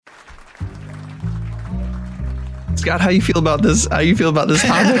Scott, how you feel about this? How you feel about this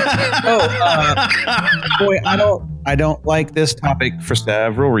topic? Boy, I don't like this topic for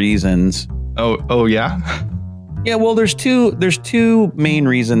several reasons. Oh yeah. Yeah, well, there's two main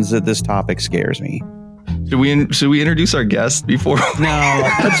reasons that this topic scares me. Should we introduce our guest before? No,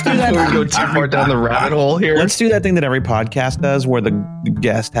 let's do that. Before we go too far down the rabbit hole here. Let's do that thing that every podcast does, where the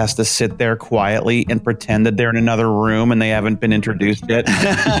guest has to sit there quietly and pretend that they're in another room and they haven't been introduced yet.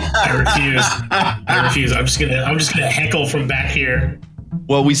 I refuse. I'm just gonna heckle from back here.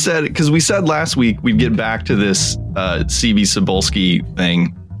 Well, we said last week we'd get back to this CB Cebulski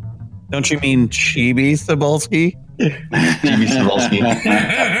thing. Don't you mean Chibi Cebulski? CB Cebulski.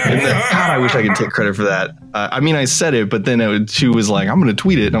 God, I wish I could take credit for that. I mean, I said it, but then she was like, I'm going to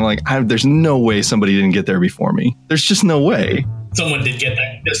tweet it. And I'm like, there's no way somebody didn't get there before me. There's just no way. Someone did get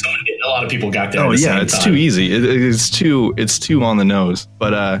that. A lot of people got there. Oh, yeah. It's too easy. It's too on the nose.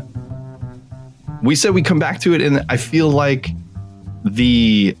 But we said we come back to it. And I feel like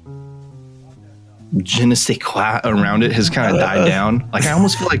the je ne sais quoi around it has kind of died down. Like, I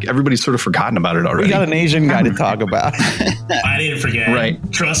almost feel like everybody's sort of forgotten about it already. We got an Asian guy to talk about. I didn't forget. Right.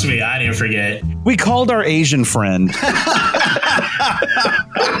 Trust me, I didn't forget. We called our Asian friend.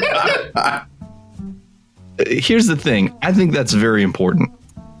 Here's the thing. I think that's very important.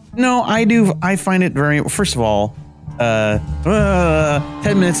 No, I do. I find it very, first of all, 10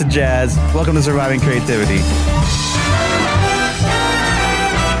 minutes of jazz. Welcome to Surviving Creativity.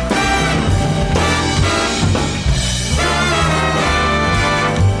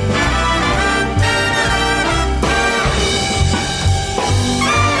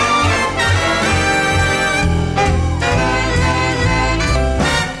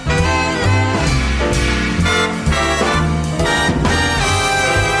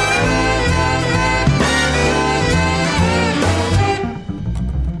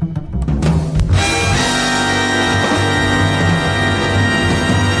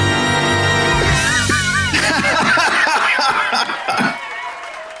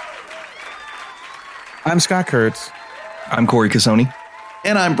 I'm Scott Kurtz. I'm Corey Cassoni.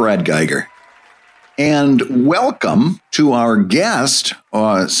 And I'm Brad Geiger. And welcome to our guest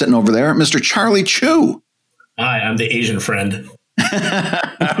sitting over there, Mr. Charlie Chu. Hi, I'm the Asian friend.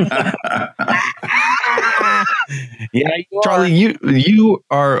 Yeah, Charlie, you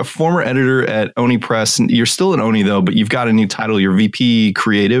are a former editor at Oni Press. You're still at Oni, though, but you've got a new title. You're VP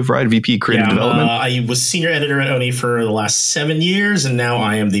Creative, right? VP Creative Development. I was senior editor at Oni for the last 7 years, and now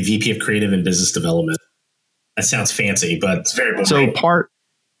I am the VP of Creative and Business Development. That sounds fancy, but it's very boring.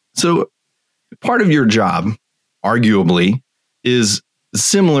 So part of your job, arguably, is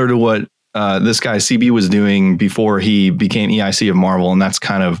similar to what this guy CB was doing before he became EIC of Marvel, and that's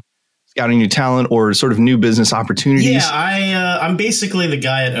kind of scouting new talent or sort of new business opportunities. Yeah, I'm basically the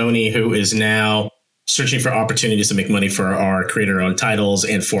guy at Oni who is now searching for opportunities to make money for our creator-owned titles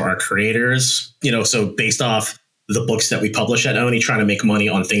and for our creators. So based off the books that we publish at Oni, trying to make money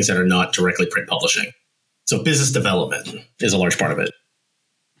on things that are not directly print publishing. So business development is a large part of it.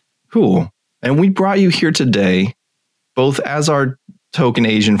 Cool. And we brought you here today, both as our token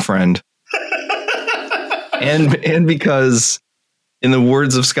Asian friend and because, in the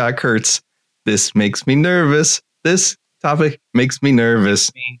words of Scott Kurtz, this makes me nervous. This topic makes me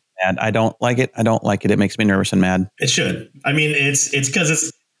nervous. Mad. I don't like it. It makes me nervous and mad. It should. I mean, it's because it's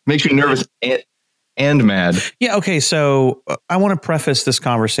makes you nervous and mad. Yeah. Okay. So I want to preface this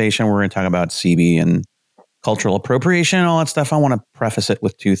conversation. We're going to talk about CB and cultural appropriation and all that stuff. I want to preface it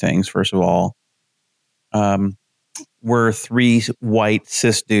with two things. First of all, we're three white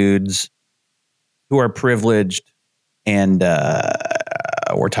cis dudes who are privileged, and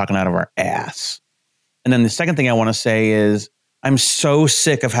we're talking out of our ass. And then the second thing I want to say is I'm so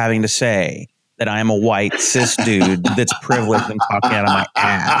sick of having to say that I'm a white cis dude that's privileged and talking out of my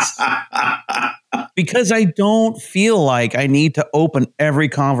ass. Because I don't feel like I need to open every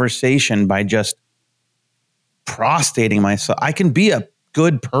conversation by just prostrating myself. I can be a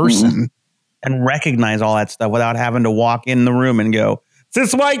good person and recognize all that stuff without having to walk in the room and go,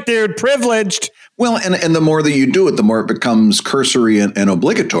 cis white dude, privileged. Well, and the more that you do it, the more it becomes cursory and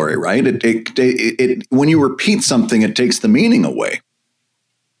obligatory, right? It when you repeat something, it takes the meaning away.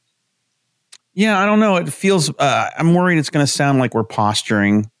 Yeah, I don't know. It feels, I'm worried it's going to sound like we're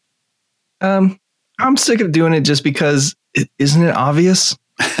posturing. I'm sick of doing it just because, isn't it obvious?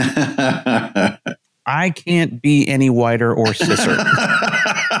 I can't be any whiter or cisser.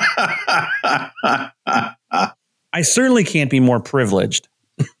 I certainly can't be more privileged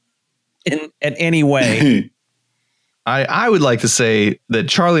in any way. I would like to say that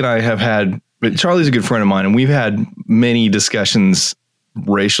Charlie and I have had, but Charlie's a good friend of mine, and we've had many discussions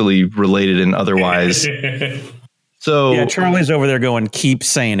racially related and otherwise So Yeah, Charlie's over there going, keep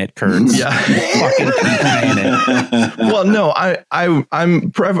saying it, Kurt. Yeah. Fucking keep saying it. Well, no,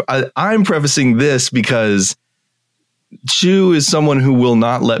 I'm prefacing this because Chew is someone who will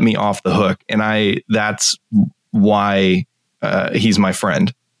not let me off the hook, and that's why he's my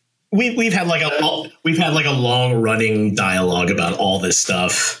friend. We've had like a long running dialogue about all this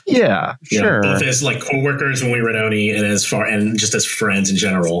stuff. Yeah, Sure. Both as like coworkers when we were at Oni, and just as friends in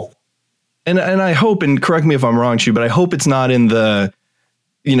general. And I hope, and correct me if I'm wrong, Chew, but I hope it's not in the,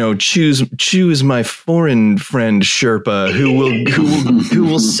 choose my foreign friend Sherpa who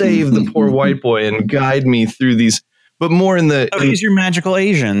will save the poor white boy and guide me through these, but more in the. Oh, he's your magical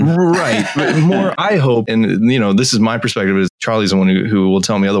Asian. Right. But more, I hope, and this is my perspective, is Charlie's the one who will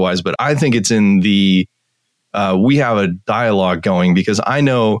tell me otherwise, but I think it's in the, we have a dialogue going, because I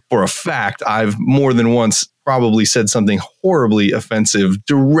know for a fact I've more than once probably said something horribly offensive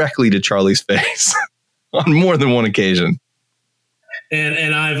directly to Charlie's face on more than one occasion.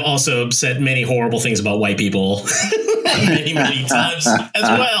 And I've also said many horrible things about white people many times as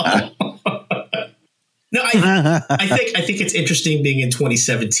well. No, I think it's interesting being in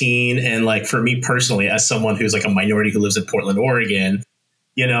 2017, and like for me personally, as someone who's like a minority who lives in Portland, Oregon,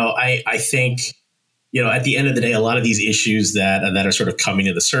 I think at the end of the day, a lot of these issues that are sort of coming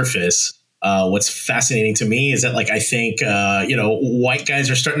to the surface. What's fascinating to me is that, like, I think, white guys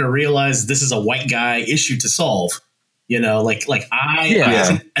are starting to realize this is a white guy issue to solve.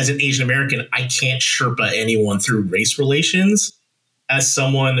 As an Asian American, I can't Sherpa anyone through race relations as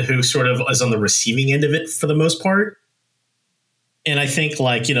someone who sort of is on the receiving end of it for the most part. And I think,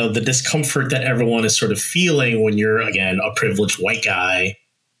 like, the discomfort that everyone is sort of feeling when you're, again, a privileged white guy,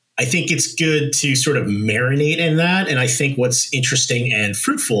 I think it's good to sort of marinate in that. And I think what's interesting and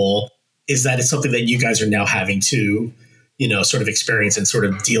fruitful is that it's something that you guys are now having to, sort of experience and sort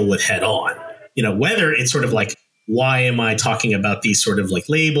of deal with head on, whether it's sort of like, why am I talking about these sort of like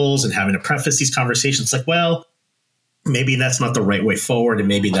labels and having to preface these conversations? Like, well, maybe that's not the right way forward, and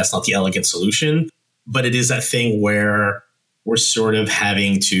maybe that's not the elegant solution, but it is that thing where we're sort of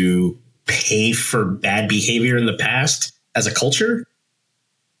having to pay for bad behavior in the past as a culture.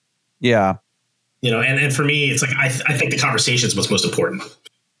 Yeah. And for me, it's like, I think the conversation is what's most important.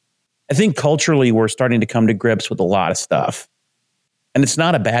 I think culturally we're starting to come to grips with a lot of stuff, and it's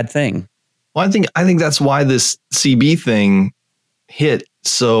not a bad thing. Well, I think that's why this CB thing hit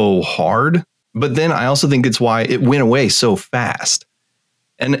so hard. But then I also think it's why it went away so fast.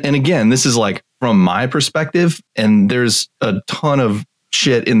 And again, this is like from my perspective, and there's a ton of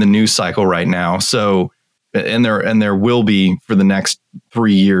shit in the news cycle right now. So, and there will be for the next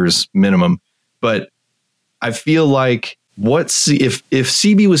 3 years minimum. But I feel like if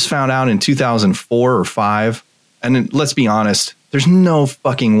CB was found out in 2004 or 5, and then, let's be honest, there's no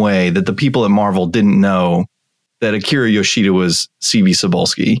fucking way that the people at Marvel didn't know that Akira Yoshida was CB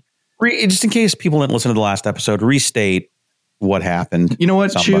Cebulski. Just in case people didn't listen to the last episode, restate what happened. You know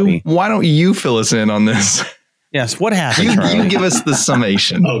what, Chew? Why don't you fill us in on this? Yes, what happened, Charlie? You give us the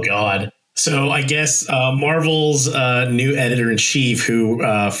summation. Oh, God. So I guess Marvel's new editor-in-chief, who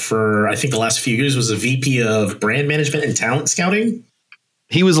for I think the last few years was a VP of brand management and talent scouting.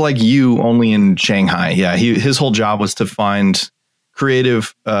 He was like you, only in Shanghai. Yeah, his whole job was to find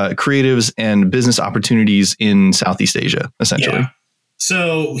creatives and business opportunities in Southeast Asia, essentially. Yeah.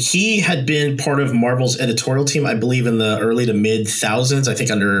 So he had been part of Marvel's editorial team, I believe, in the early to mid thousands, I think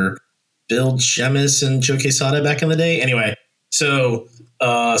under Bill Jemas and Joe Quesada back in the day. Anyway, so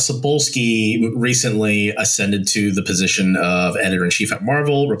Cebulski recently ascended to the position of editor-in-chief at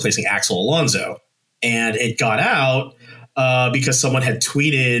Marvel, replacing Axel Alonso. And it got out because someone had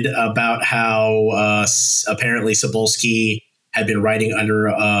tweeted about how apparently Cebulski had been writing under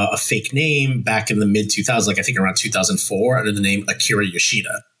a fake name back in the mid-2000s, like I think around 2004, under the name Akira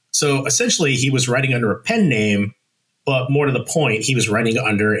Yoshida. So essentially, he was writing under a pen name, but more to the point, he was writing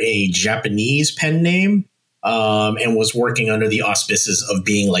under a Japanese pen name and was working under the auspices of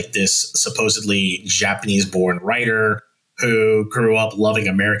being like this supposedly Japanese-born writer who grew up loving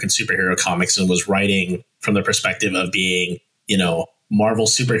American superhero comics and was writing from the perspective of being, Marvel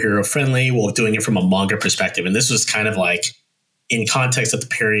superhero friendly while doing it from a manga perspective. And this was kind of like in context of the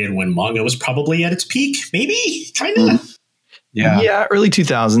period when manga was probably at its peak, maybe, kind of. Yeah, early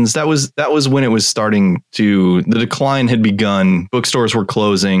 2000s. That was when it was starting to, the decline had begun. Bookstores were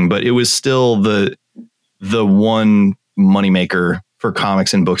closing, but it was still the one moneymaker for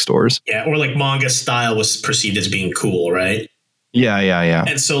comics in bookstores. Yeah, or like manga style was perceived as being cool, right? Yeah.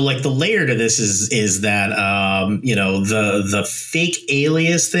 And so like the layer to this is that, the fake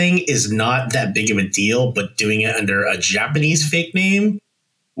alias thing is not that big of a deal, but doing it under a Japanese fake name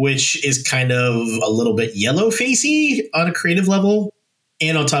which is kind of a little bit yellow facey on a creative level.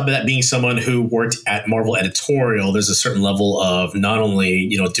 And on top of that, being someone who worked at Marvel editorial, there's a certain level of not only,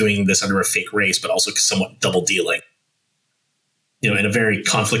 doing this under a fake race, but also somewhat double dealing, in a very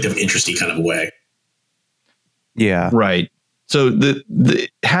conflict of interesty kind of a way. Yeah. Right. So the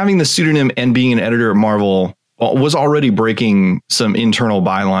having the pseudonym and being an editor at Marvel was already breaking some internal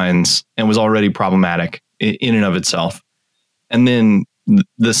bylines and was already problematic in and of itself. And then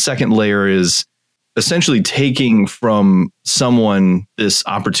the second layer is essentially taking from someone this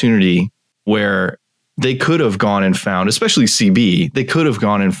opportunity where they could have gone and found, especially CB, they could have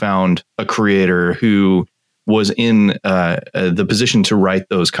gone and found a creator who was in the position to write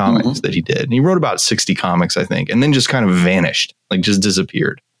those comics that he did. And he wrote about 60 comics, I think, and then just kind of vanished, like just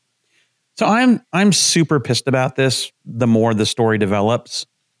disappeared. So I'm super pissed about this. The more the story develops,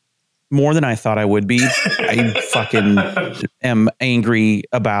 more than I thought I would be. I fucking am angry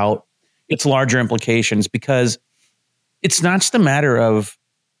about its larger implications, because it's not just a matter of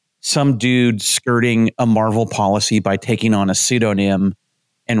some dude skirting a Marvel policy by taking on a pseudonym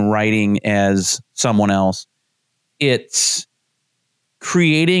and writing as someone else. It's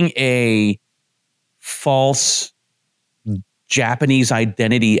creating a false Japanese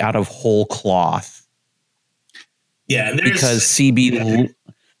identity out of whole cloth. Yeah, because CB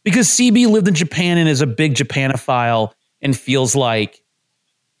lived in Japan and is a big Japanophile and feels like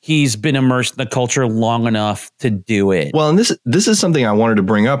he's been immersed in the culture long enough to do it. Well, and this is something I wanted to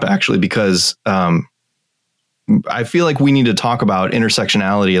bring up, actually, because I feel like we need to talk about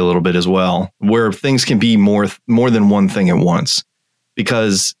intersectionality a little bit as well, where things can be more than one thing at once.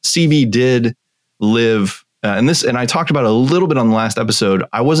 Because CB did live, and I talked about it a little bit on the last episode.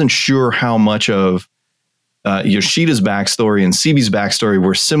 I wasn't sure how much of Yoshida's backstory and CB's backstory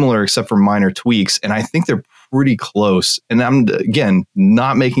were similar, except for minor tweaks, and I think they're pretty close. And I'm, again,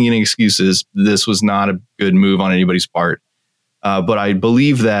 not making any excuses. This was not a good move on anybody's part, but I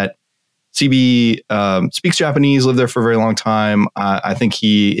believe that CB speaks Japanese, lived there for a very long time. I think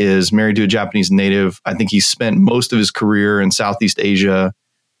he is married to a Japanese native. I think he spent most of his career in Southeast Asia,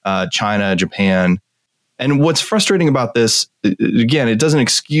 China, Japan. And what's frustrating about this, again, it doesn't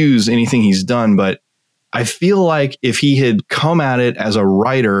excuse anything he's done, but I feel like if he had come at it as a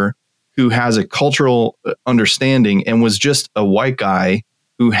writer who has a cultural understanding and was just a white guy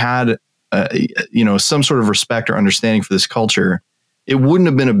who had, some sort of respect or understanding for this culture, it wouldn't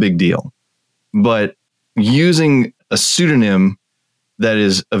have been a big deal. But using a pseudonym that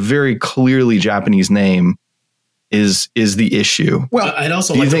is a very clearly Japanese name is the issue. Well, I'd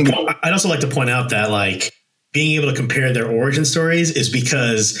also like to point out that, like, being able to compare their origin stories is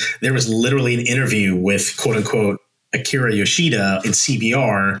because there was literally an interview with quote unquote Akira Yoshida in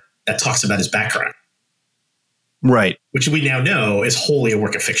CBR that talks about his background. Right. Which we now know is wholly a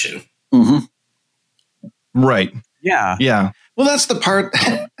work of fiction. Mm-hmm. Right. Yeah. Yeah. Well, that's the part.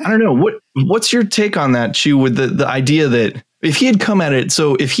 I don't know. What's your take on that, Chu, with the idea that if he had come at it,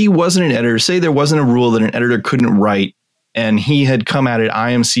 so if he wasn't an editor, say there wasn't a rule that an editor couldn't write, and he had come at it,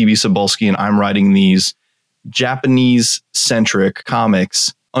 I am CB Cebulski and I'm writing these Japanese-centric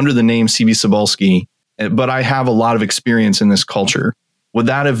comics under the name CB Cebulski, but I have a lot of experience in this culture. Would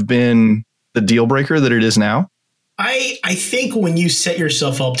that have been the deal breaker that it is now? I think when you set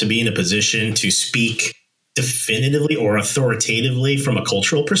yourself up to be in a position to speak definitively or authoritatively from a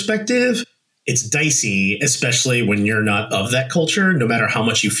cultural perspective, it's dicey, especially when you're not of that culture, no matter how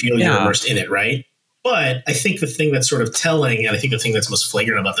much you feel you're immersed in it, right? But I think the thing that's sort of telling, and I think the thing that's most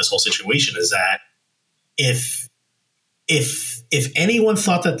flagrant about this whole situation is that if anyone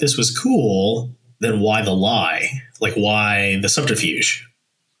thought that this was cool, then why the lie? Like, why the subterfuge?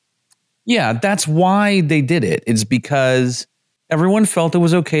 Yeah, that's why they did it. It's because everyone felt it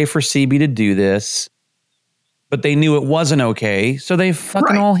was okay for CB to do this, but they knew it wasn't okay, so they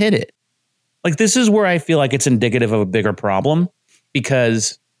fucking all hit it. Like, this is where I feel like it's indicative of a bigger problem,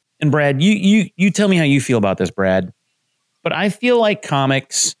 because, and Brad, you tell me how you feel about this, Brad, but I feel like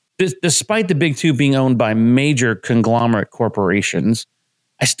comics, despite the big two being owned by major conglomerate corporations,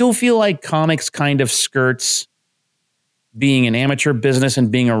 I still feel like comics kind of skirts being an amateur business and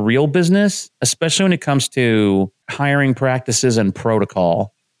being a real business, especially when it comes to hiring practices and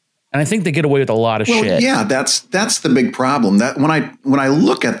protocol. And I think they get away with a lot of shit. Yeah, that's the big problem. That when I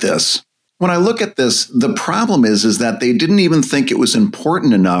look at this, the problem is that they didn't even think it was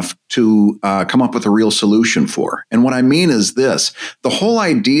important enough to come up with a real solution for. And what I mean is this: the whole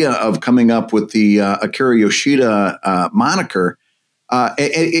idea of coming up with the Akira Yoshida moniker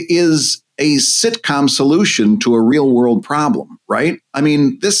is a sitcom solution to a real world problem, right? I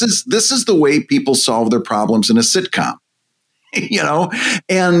mean, this is the way people solve their problems in a sitcom. you know.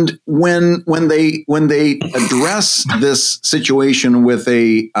 And when they address this situation with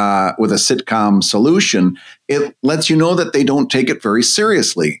a sitcom solution, it lets you know that they don't take it very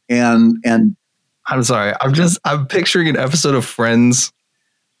seriously. And I'm sorry, I'm picturing an episode of Friends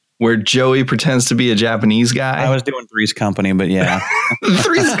where Joey pretends to be a Japanese guy. I was doing Three's Company, but yeah.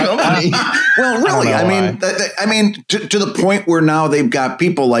 Three's Company. Well, really, I mean, to the point where now they've got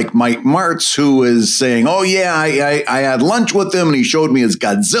people like Mike Martz who is saying, "Oh yeah, I had lunch with him and he showed me his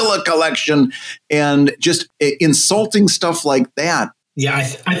Godzilla collection," and just insulting stuff like that. Yeah,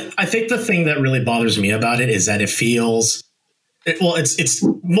 I think the thing that really bothers me about it is that it feels.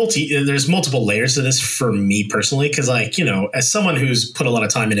 There's multiple layers to this for me personally, because like, you know, as someone who's put a lot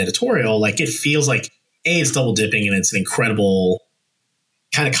of time in editorial, like it feels like it's double dipping and it's an incredible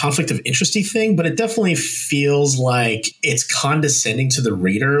kind of conflict of interesty thing, but it definitely feels like it's condescending to the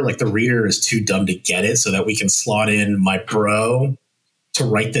reader. Like the reader is too dumb to get it, so that we can slot in my bro to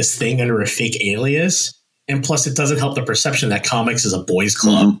write this thing under a fake alias. And plus it doesn't help the perception that comics is a boys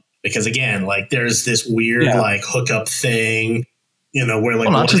club. Mm-hmm. Because again, like there's this weird like hookup thing, you know, where like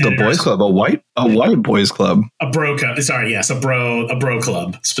not just a boys club, a white boys club, a bro club. Sorry, yes, a bro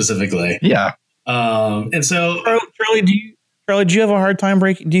club specifically. Yeah. And so, Charlie, do you have a hard time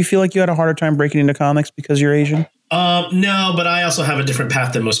breaking? Do you feel like you had a harder time breaking into comics because you're Asian? No, but I also have a different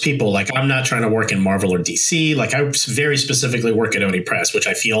path than most people. Like I'm not trying to work in Marvel or DC. Like I very specifically work at Oni Press, which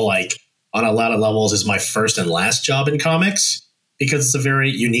I feel like on a lot of levels is my first and last job in comics, because it's a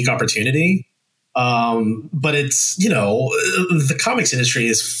very unique opportunity. But it's, you know, the comics industry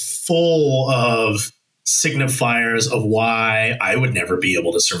is full of signifiers of why I would never be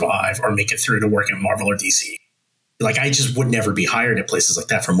able to survive or make it through to work in Marvel or DC. Like I just would never be hired at places like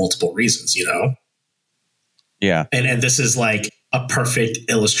that for multiple reasons, you know? Yeah. And this is like a perfect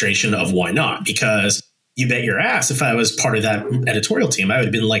illustration of why not, because you bet your ass if I was part of that editorial team, I would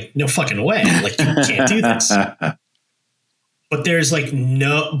have been like, no fucking way. Like you can't do this. But there's like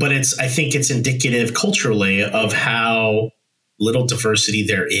I think it's indicative culturally of how little diversity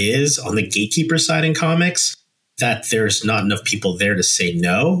there is on the gatekeeper side in comics, that there's not enough people there to say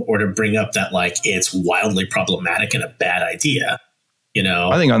no or to bring up that like it's wildly problematic and a bad idea. You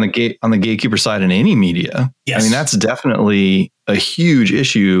know, I think on the gatekeeper side in any media, yes. I mean, that's definitely a huge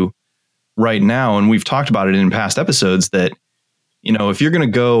issue right now. And we've talked about it in past episodes that, you know, if you're going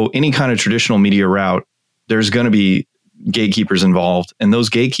to go any kind of traditional media route, there's going to be gatekeepers involved, and those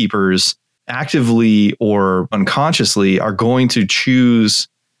gatekeepers actively or unconsciously are going to choose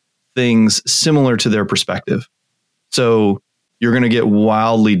things similar to their perspective. So you're going to get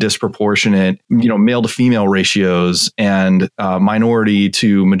wildly disproportionate, you know, male to female ratios and minority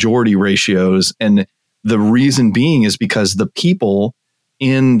to majority ratios. And the reason being is because the people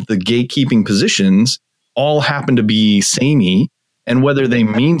in the gatekeeping positions all happen to be samey, and whether they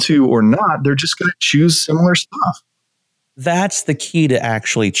mean to or not, they're just going to choose similar stuff. That's the key to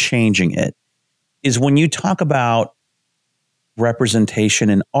actually changing it, is when you talk about representation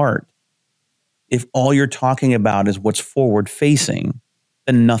in art, if all you're talking about is what's forward facing,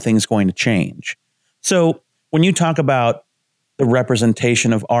 then nothing's going to change. So when you talk about the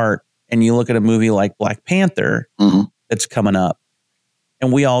representation of art and you look at a movie like Black Panther that's coming up,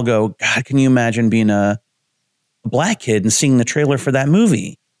 and we all go, God, can you imagine being a black kid and seeing the trailer for that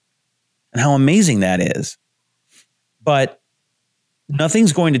movie and how amazing that is? But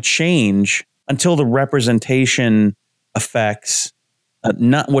nothing's going to change until the representation affects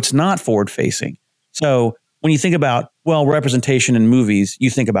what's not forward facing. So when you think about, well, representation in movies, you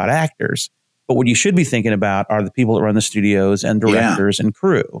think about actors, but what you should be thinking about are the people that run the studios and directors and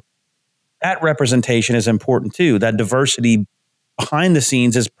crew. That representation is important too. That diversity behind the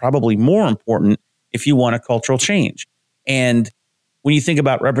scenes is probably more important if you want a cultural change. And when you think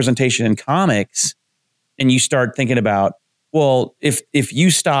about representation in comics, and you start thinking about, well, if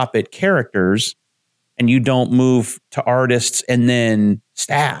you stop at characters and you don't move to artists and then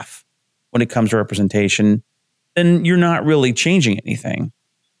staff when it comes to representation, then you're not really changing anything.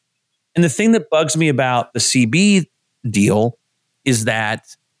 And the thing that bugs me about the CB deal is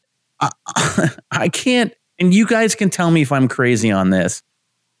that I can't, and you guys can tell me if I'm crazy on this,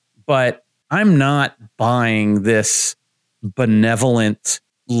 but I'm not buying this benevolent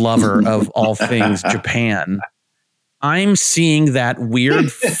lover of all things Japan. I'm seeing that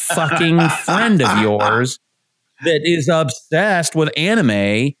weird fucking friend of yours that is obsessed with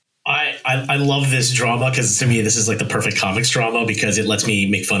anime. I love this drama because to me this is like the perfect comics drama because it lets me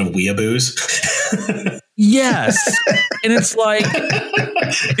make fun of weeaboos. Yes. And it's like,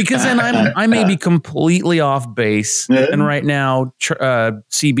 because then I may be completely off base, and right now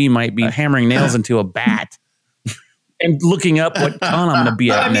CB might be hammering nails into a bat. and looking up what con I'm going to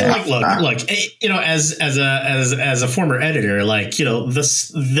be at. I mean, next. look, you know, as a former editor, like, you know,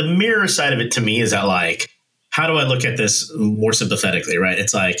 the mirror side of it to me is that, like, how do I look at this more sympathetically, right?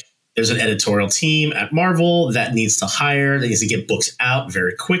 It's like there's an editorial team at Marvel that needs to hire, that needs to get books out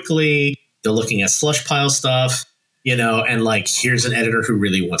very quickly. They're looking at slush pile stuff, you know, and like, here's an editor who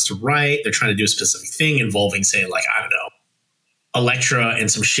really wants to write. They're trying to do a specific thing involving, say, like, I don't know, Elektra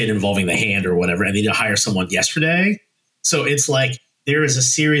and some shit involving the Hand or whatever, and they need to hire someone yesterday. So it's like there is a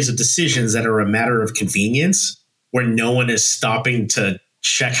series of decisions that are a matter of convenience where no one is stopping to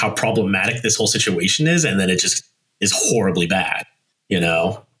check how problematic this whole situation is, and then it just is horribly bad, you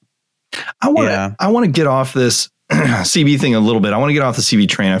know? I want to get off this CB thing a little bit. I want to get off the CB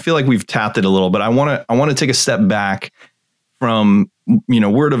train. I feel like we've tapped it a little, but I want to take a step back from, you know,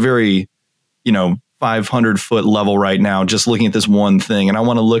 we're at a very, you know, 500-foot level right now, just looking at this one thing. And I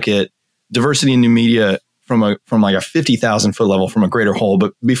want to look at diversity in new media from like a 50,000-foot level, from a greater whole.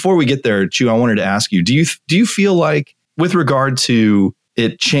 But before we get there, Chew, I wanted to ask you, do you feel like, with regard to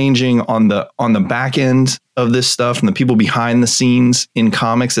it changing on the back end of this stuff and the people behind the scenes in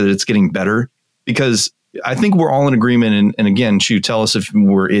comics, that it's getting better? Because I think we're all in agreement. And again, Chew, tell us if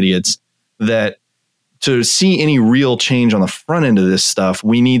we're idiots, that to see any real change on the front end of this stuff,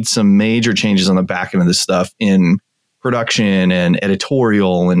 we need some major changes on the back end of this stuff in production and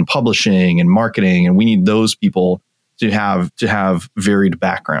editorial and publishing and marketing. And we need those people to have varied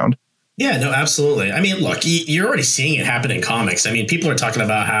background. Yeah, no, absolutely. I mean, look, you're already seeing it happen in comics. I mean, people are talking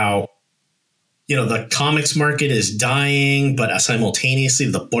about how, you know, the comics market is dying, but simultaneously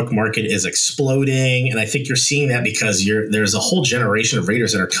the book market is exploding. And I think you're seeing that because there's a whole generation of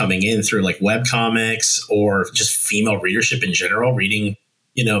readers that are coming in through like web comics or just female readership in general, reading,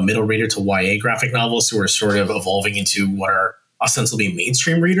 you know, middle reader to YA graphic novels, who are sort of evolving into what are ostensibly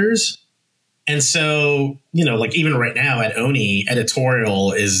mainstream readers. And so, you know, like even right now at Oni,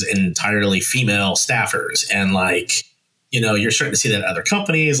 editorial is entirely female staffers. And like, you know, you're starting to see that other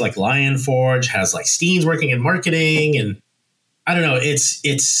companies like Lionforge has like Steens working in marketing. And I don't know, it's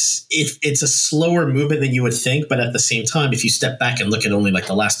a slower movement than you would think. But at the same time, if you step back and look at only like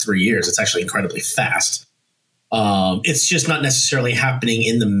the last 3 years, it's actually incredibly fast. It's just not necessarily happening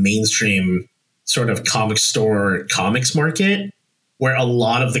in the mainstream sort of comic store comics market, where a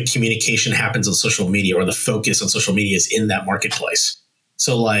lot of the communication happens on social media, or the focus on social media is in that marketplace.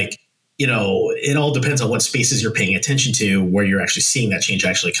 So like, you know, it all depends on what spaces you're paying attention to, where you're actually seeing that change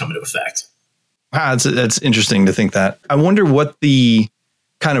actually come into effect. That's interesting to think that. I wonder what the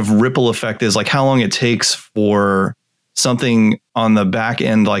kind of ripple effect is, like how long it takes for something on the back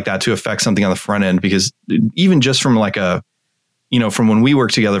end like that to affect something on the front end. Because even just from like a, you know, from when we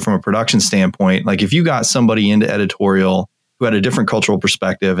work together from a production standpoint, like if you got somebody into editorial who had a different cultural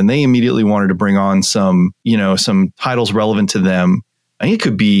perspective and they immediately wanted to bring on some, you know, some titles relevant to them, I think it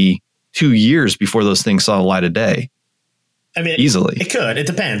could be 2 years before those things saw the light of day. I mean, easily. It could. It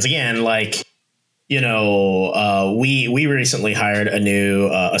depends. Again, like, you know, we recently hired a new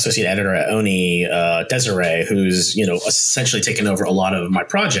associate editor at Oni, Desiree, who's, you know, essentially taken over a lot of my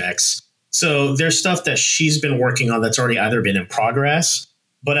projects. So there's stuff that she's been working on that's already either been in progress,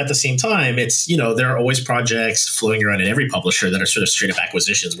 but at the same time, it's, you know, there are always projects floating around in every publisher that are sort of straight up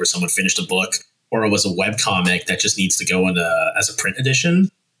acquisitions where someone finished a book or it was a web comic that just needs to go in as a print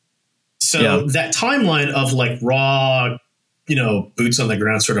edition. So that timeline of like raw, you know, boots on the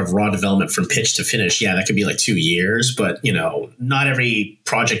ground, sort of raw development from pitch to finish. Yeah, that could be like 2 years, but, you know, not every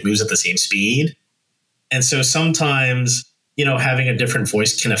project moves at the same speed. And so sometimes, you know, having a different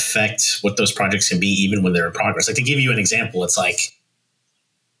voice can affect what those projects can be, even when they're in progress. Like, to give you an example, it's like,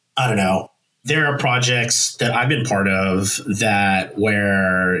 I don't know, there are projects that I've been part of that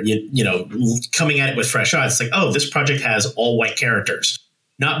where, you know, coming at it with fresh eyes, it's like, oh, this project has all white characters,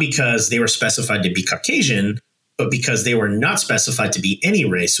 not because they were specified to be Caucasian, but because they were not specified to be any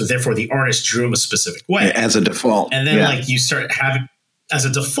race. So therefore the artist drew them a specific way as a default. And then like you start having as a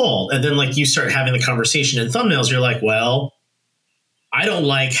default, and then like you start having the conversation in thumbnails. You're like, well, I don't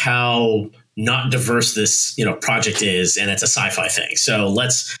like how not diverse this, you know, project is, and it's a sci-fi thing. So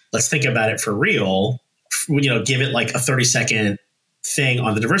let's think about it for real. You know, give it like a 30-second thing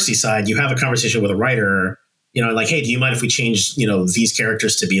on the diversity side. You have a conversation with a writer, you know, like, hey, do you mind if we change, you know, these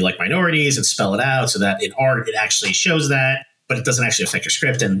characters to be like minorities and spell it out so that in art it actually shows that, but it doesn't actually affect your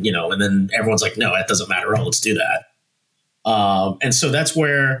script. And, you know, and then everyone's like, no, that doesn't matter. Oh, let's do that. And so that's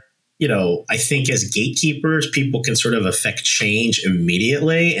where, you know, I think as gatekeepers, people can sort of affect change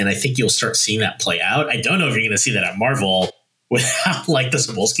immediately. And I think you'll start seeing that play out. I don't know if you're going to see that at Marvel with how like the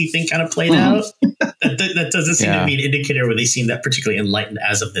Cebulski thing kind of played out. That doesn't seem to be an indicator where they seem that particularly enlightened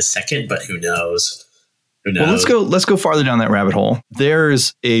as of this second, but who knows? Who knows? Well, let's go farther down that rabbit hole.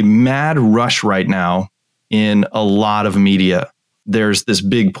 There's a mad rush right now in a lot of media. There's this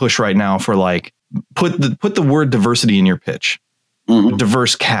big push right now for like put the word diversity in your pitch. Mm-hmm.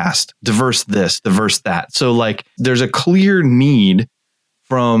 Diverse cast, diverse this, diverse that. So like there's a clear need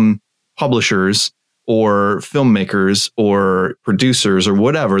from publishers or filmmakers or producers or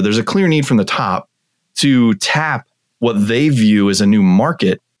whatever. There's a clear need from the top to tap what they view as a new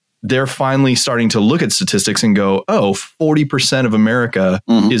market. They're finally starting to look at statistics and go, oh, 40% of America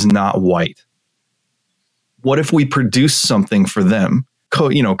is not white. What if we produce something for them?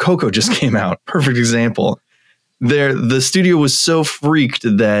 Coco just came out. Perfect example. The studio was so freaked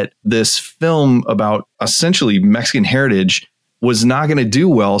that this film about essentially Mexican heritage was not going to do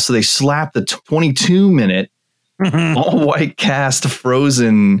well. So they slapped the 22-minute all white cast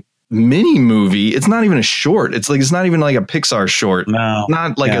Frozen mini movie. It's not even a short. It's not even like a Pixar short. No,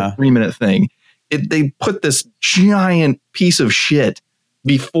 not like a 3-minute thing. They put this giant piece of shit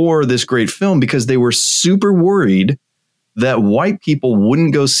before this great film because they were super worried that white people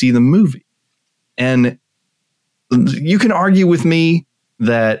wouldn't go see the movie. And you can argue with me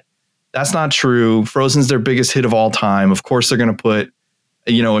that that's not true. Frozen's their biggest hit of all time. Of course, they're going to put,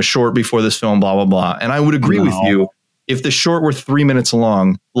 a short before this film, blah, blah, blah. And I would agree with you. If the short were 3 minutes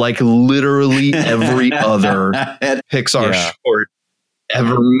long, like literally every other Pixar short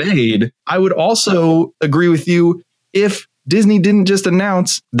ever made, I would also agree with you if Disney didn't just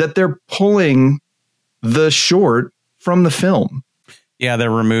announce that they're pulling the short from the film. Yeah, they're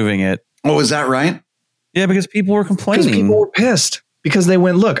removing it. Oh, is that right? Yeah, because people were complaining. Because people were pissed because they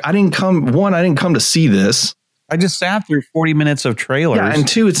went, look, I didn't come to see this. I just sat through 40 minutes of trailers. Yeah, and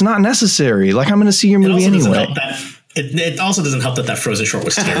 2, it's not necessary. Like, I'm going to see your movie anyway. It also doesn't help that Frozen short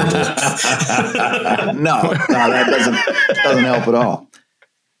was terrible. No, that doesn't help at all.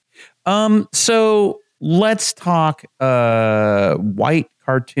 So let's talk white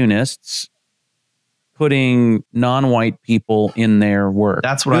cartoonists putting non-white people in their work.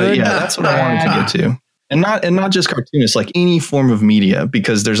 That's what that's what I wanted to get to. And not just cartoonists, like any form of media,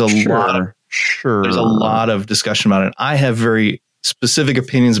 because there's a lot of discussion about it. I have very specific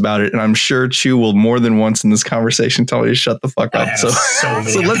opinions about it, and I'm sure Chu will more than once in this conversation tell me to shut the fuck up. So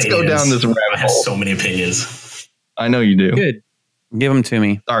let's go down this rabbit hole. I have so many opinions. I know you do. Good. Give them to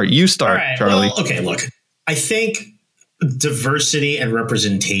me. All right, you start, Charlie. Well, okay, look. I think diversity and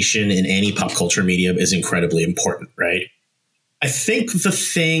representation in any pop culture medium is incredibly important, right? I think the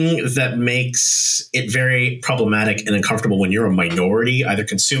thing that makes it very problematic and uncomfortable when you're a minority, either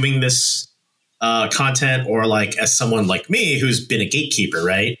consuming this content or like as someone like me who's been a gatekeeper,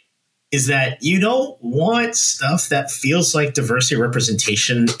 right, is that you don't want stuff that feels like diversity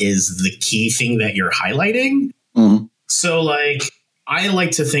representation is the key thing that you're highlighting. Mm-hmm. So like, I like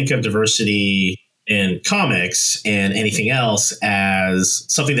to think of diversity in comics and anything else as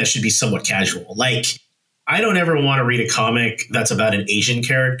something that should be somewhat casual. Like, I don't ever want to read a comic that's about an Asian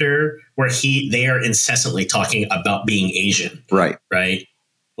character where they are incessantly talking about being Asian. Right. Right.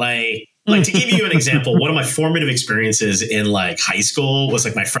 Like to give you an example, one of my formative experiences in like high school was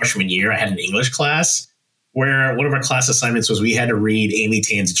like my freshman year. I had an English class where one of our class assignments was we had to read Amy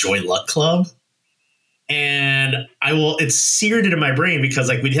Tan's Joy Luck Club. And it seared it in my brain because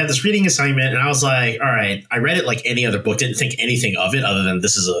like we'd had this reading assignment and I was like, all right, I read it like any other book, didn't think anything of it other than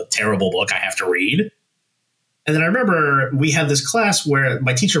this is a terrible book I have to read. And then I remember we had this class where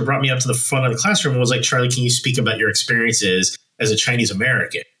my teacher brought me up to the front of the classroom and was like, Charlie, can you speak about your experiences as a Chinese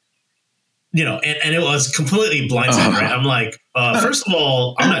American? And it was completely blindsided, right? I'm like, first of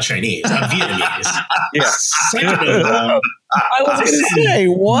all, I'm not Chinese. I'm Vietnamese. Yeah. Second of all, I was going to say,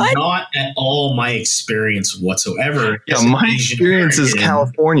 what? Not at all my experience whatsoever. Yeah, my experience is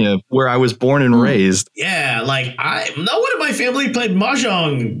California, where I was born and raised. Yeah, like no one in my family played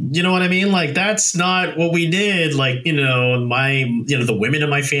mahjong. You know what I mean? Like that's not what we did. Like the women in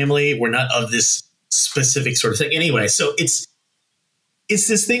my family were not of this specific sort of thing. Anyway, so it's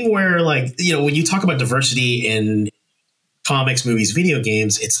this thing where like when you talk about diversity in comics, movies, video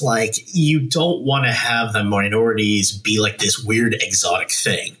games, it's like you don't want to have the minorities be like this weird exotic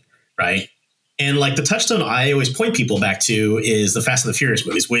thing, right? And like the touchstone I always point people back to is the Fast and the Furious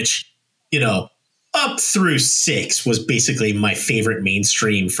movies, which, up through 6 was basically my favorite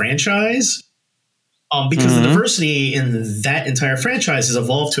mainstream franchise. Because the diversity in that entire franchise has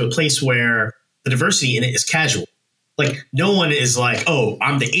evolved to a place where the diversity in it is casual. Like no one is like, oh,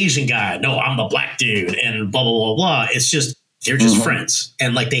 I'm the Asian guy. No, I'm the black dude and blah, blah, blah, blah. It's just, they're just friends.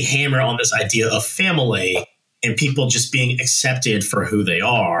 And like they hammer on this idea of family and people just being accepted for who they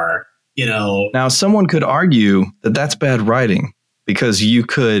are, Now, someone could argue that that's bad writing because you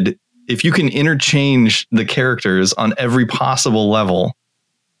could if you can interchange the characters on every possible level.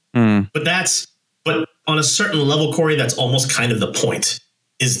 But on a certain level, Corey, that's almost kind of the point,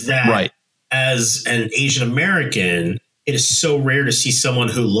 is that Right. as an Asian American, it is so rare to see someone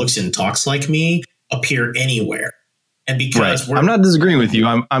who looks and talks like me appear anywhere. And because I'm not disagreeing with you.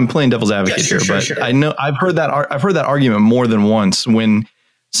 I'm playing devil's advocate here, but sure. I know I've heard that argument more than once when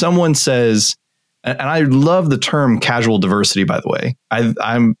someone says, and I love the term casual diversity, by the way.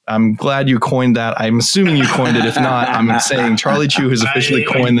 I'm glad you coined that. I'm assuming you coined it. If not, I'm saying Charlie Chu has officially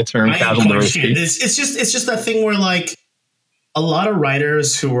coined the term casual diversity. It's just that thing where like a lot of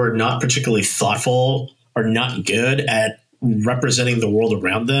writers who are not particularly thoughtful are not good at representing the world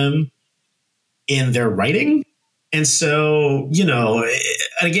around them in their writing. And so,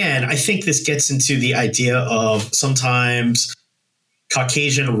 again, I think this gets into the idea of sometimes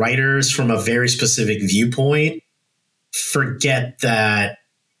Caucasian writers from a very specific viewpoint forget that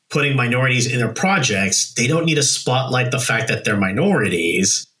putting minorities in their projects, they don't need to spotlight the fact that they're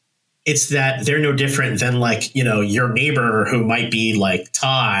minorities. It's that they're no different than like, your neighbor who might be like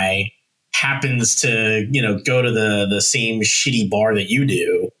Thai happens to, go to the same shitty bar that you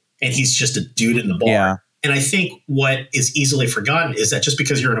do. And he's just a dude in the bar. Yeah. And I think what is easily forgotten is that just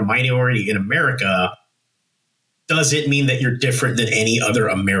because you're in a minority in America, does it mean that you're different than any other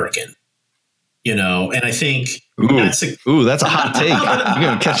American? And I think that's a hot take. You're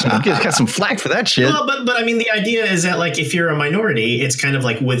gonna catch some flack for that shit. Well, but I mean, the idea is that like if you're a minority, it's kind of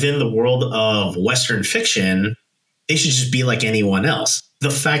like within the world of Western fiction, they should just be like anyone else.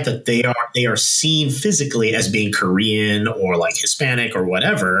 The fact that they are seen physically as being Korean or like Hispanic or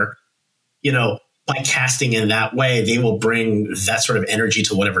whatever, by casting in that way, they will bring that sort of energy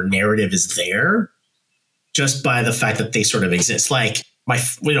to whatever narrative is there just by the fact that they sort of exist. Like one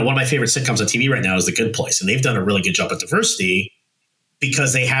of my favorite sitcoms on TV right now is The Good Place. And they've done a really good job at diversity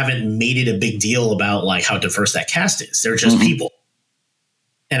because they haven't made it a big deal about like how diverse that cast is. They're just people.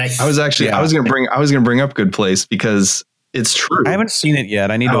 And I was going to bring up Good Place because it's true. I haven't seen it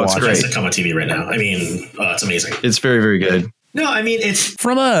yet. I need to watch it. It's a sitcom on TV right now. I mean, it's amazing. It's very, very good. No, I mean, it's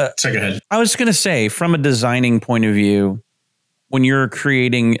from a. Sorry, go ahead. I was going to say, from a designing point of view, when you're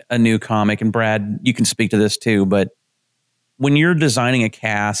creating a new comic, and Brad, you can speak to this too, but when you're designing a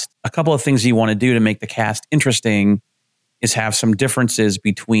cast, a couple of things you want to do to make the cast interesting is have some differences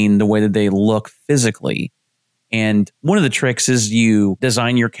between the way that they look physically. And one of the tricks is you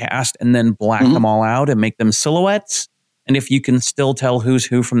design your cast and then black them all out and make them silhouettes. And if you can still tell who's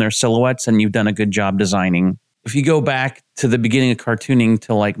who from their silhouettes, then you've done a good job designing. If you go back to the beginning of cartooning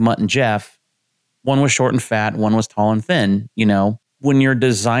to like Mutt and Jeff, one was short and fat, one was tall and thin. When you're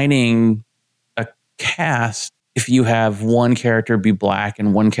designing a cast, if you have one character be black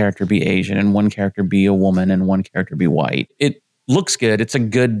and one character be Asian and one character be a woman and one character be white, it looks good.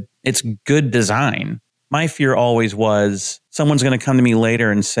 It's good design. My fear always was someone's going to come to me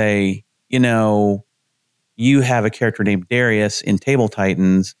later and say, you have a character named Darius in Table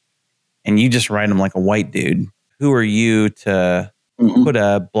Titans and you just write him like a white dude. Who are you to put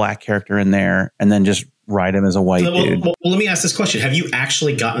a black character in there and then just write him as a white dude? Well, let me ask this question. Have you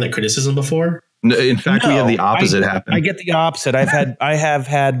actually gotten that criticism before? No, in fact, we have the opposite happen. I get the opposite. I have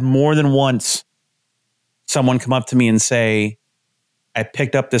had more than once someone come up to me and say, I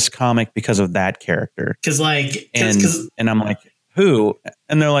picked up this comic because of that character. And I'm like, who?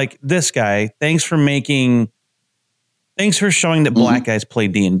 And they're like, this guy. Thanks for showing that black guys play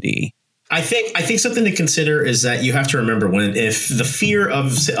D&D. I think something to consider is that you have to remember if the fear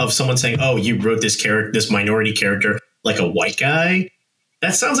of someone saying, "Oh, you wrote this minority character like a white guy,"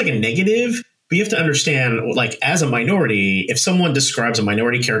 that sounds like a negative. But you have to understand, like as a minority, if someone describes a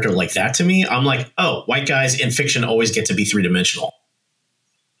minority character like that to me, I'm like, "Oh, white guys in fiction always get to be 3-dimensional."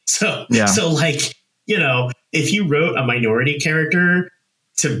 So like if you wrote a minority character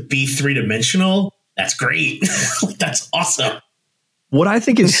to be 3-dimensional, that's great. That's awesome. What I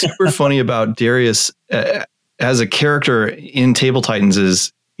think is super funny about Darius as a character in Table Titans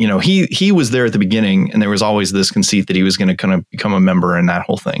is, he was there at the beginning and there was always this conceit that he was going to kind of become a member in that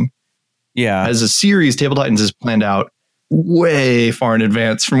whole thing. Yeah. As a series, Table Titans is planned out way far in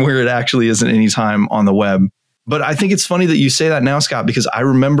advance from where it actually is at any time on the web. But I think it's funny that you say that now, Scott, because I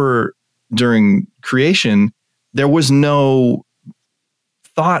remember during creation, there was no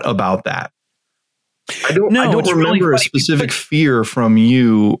thought about that. I don't remember really a specific fear from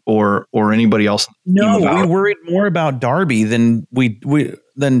you or anybody else. No, we worried more about Darby than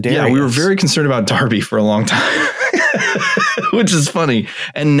Darius. Yeah, we were very concerned about Darby for a long time, which is funny.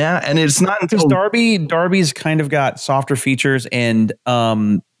 And it's not until Darby's kind of got softer features and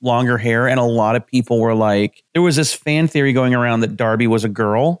longer hair, and a lot of people were like, there was this fan theory going around that Darby was a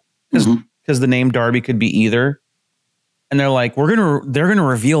girl, because the name Darby could be either. And they're like, they're gonna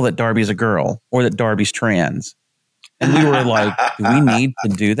reveal that Darby's a girl or that Darby's trans. And we were like, do we need to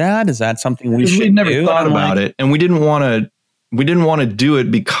do that? Is that something we should do? We never thought about it, and we didn't want to do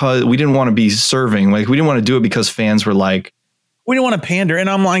it because we didn't want to be serving. Like, we didn't want to do it because fans were like, we didn't want to pander. And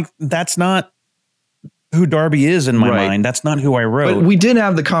I'm like, that's not who Darby is in my mind. That's not who I wrote. But we did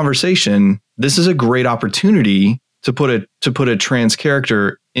have the conversation. This is a great opportunity to put a trans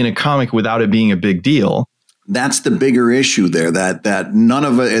character in a comic without it being a big deal. That's the bigger issue there, that none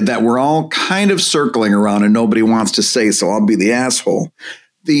of it, that we're all kind of circling around and nobody wants to say, so I'll be the asshole.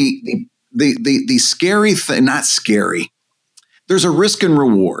 The scary thing, not scary. There's a risk and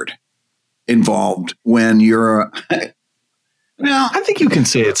reward involved when you're no, I think you can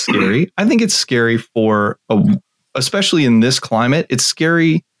say it's scary. I think it's scary especially in this climate, it's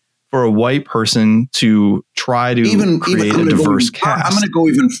scary for a white person to try to create a diverse cast. I'm going to go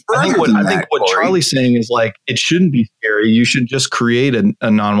even further. I think what Charlie's saying is like, it shouldn't be scary. You should just create a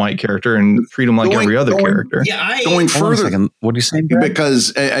non-white character and treat them like every other character. Yeah, going further. What are you saying, Brad?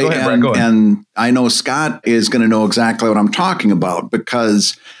 Because go ahead. and I know Scott is going to know exactly what I'm talking about,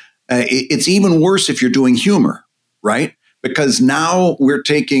 because it's even worse if you're doing humor, right? Because now we're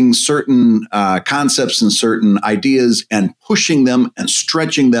taking certain concepts and certain ideas and pushing them and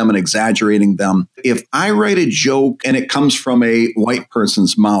stretching them and exaggerating them. If I write a joke and it comes from a white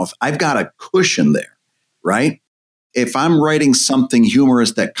person's mouth, I've got a cushion there, right? If I'm writing something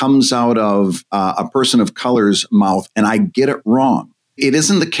humorous that comes out of a person of color's mouth and I get it wrong, it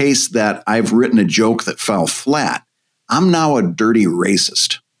isn't the case that I've written a joke that fell flat. I'm now a dirty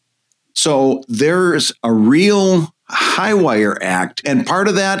racist. So there's a real high wire act. And part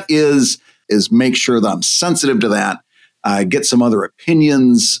of that is make sure that I'm sensitive to that, get some other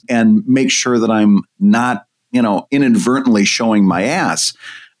opinions, and make sure that I'm not, inadvertently showing my ass.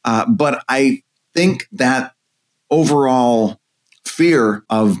 But I think that overall fear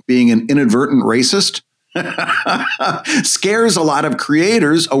of being an inadvertent racist scares a lot of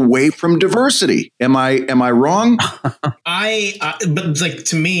creators away from diversity. Am I wrong? But like,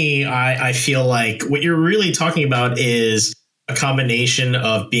 to me, I feel like what you're really talking about is a combination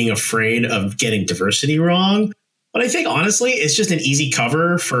of being afraid of getting diversity wrong. But I think, honestly, it's just an easy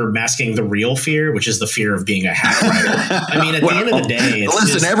cover for masking the real fear, which is the fear of being a hack writer. I mean, at the end of the day,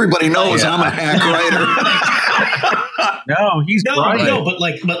 it's everybody knows I'm a hack writer. No, he's right. No, but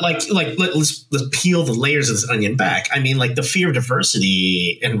let's peel the layers of this onion back. I mean, like, the fear of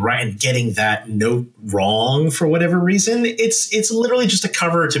diversity and getting that note wrong for whatever reason, it's literally just a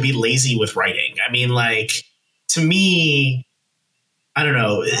cover to be lazy with writing. I mean, like, to me, I don't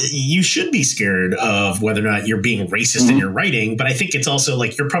know, you should be scared of whether or not you're being racist in your writing, but I think it's also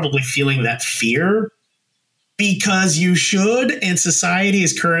like you're probably feeling that fear because you should, and society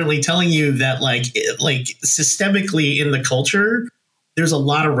is currently telling you that like systemically in the culture, there's a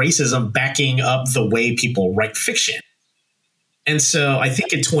lot of racism backing up the way people write fiction. And so I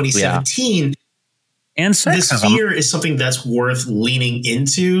think in 2017, and this fear is something that's worth leaning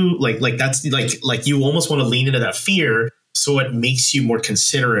into. Like that's like you almost want to lean into that fear, so it makes you more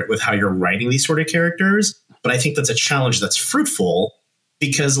considerate with how you're writing these sort of characters. But I think that's a challenge that's fruitful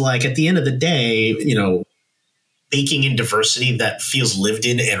because, like, at the end of the day, baking in diversity that feels lived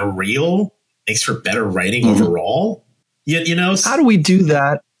in and real makes for better writing overall. How do we do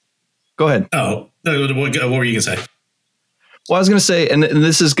that? Go ahead. Oh, what were you going to say? Well, I was going to say, and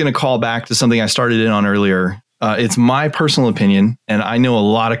this is going to call back to something I started in on earlier. It's my personal opinion, and I know a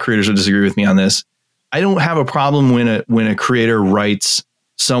lot of creators will disagree with me on this. I don't have a problem when a creator writes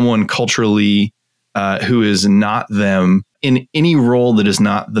someone culturally who is not them in any role that is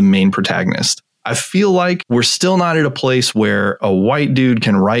not the main protagonist. I feel like we're still not at a place where a white dude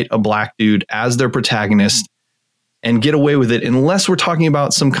can write a black dude as their protagonist and get away with it, unless we're talking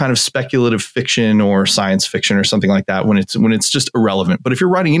about some kind of speculative fiction or science fiction or something like that, when it's just irrelevant. But if you're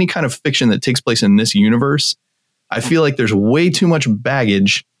writing any kind of fiction that takes place in this universe, I feel like there's way too much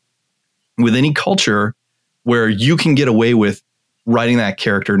baggage with any culture where you can get away with writing that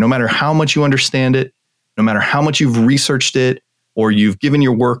character, no matter how much you understand it, no matter how much you've researched it, or you've given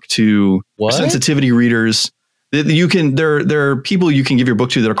your work to sensitivity readers. There are people you can give your book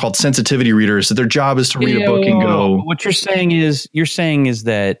to that are called sensitivity readers. That their job is to read a book and go. What you're saying is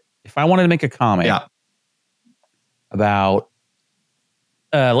that if I wanted to make a comic about,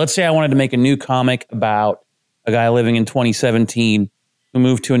 let's say I wanted to make a new comic about a guy living in 2017 who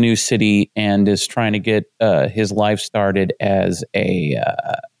moved to a new city and is trying to get his life started as a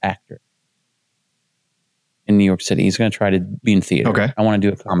actor in New York City. He's going to try to be in theater. Okay. I want to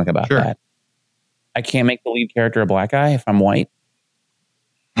do a comic about that. I can't make the lead character a black guy if I'm white.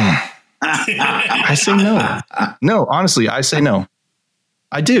 I I say no. No, honestly, I say no.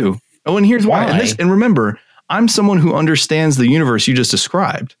 I do. Oh, and here's why. And remember, I'm someone who understands the universe you just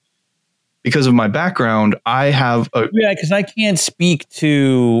described. Because of my background, I have because I can't speak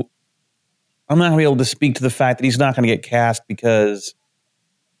to. I'm not going to be able to speak to the fact that he's not going to get cast because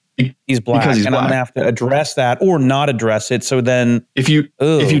he's black, and I'm going to have to address that or not address it. So then, if you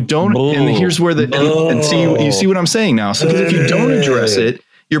don't, and here's where and see you see what I'm saying now. So if you don't address it,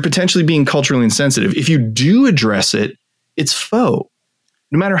 you're potentially being culturally insensitive. If you do address it, it's faux.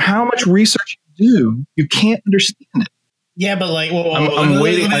 No matter how much research you do, you can't understand it. Yeah, but like, I'm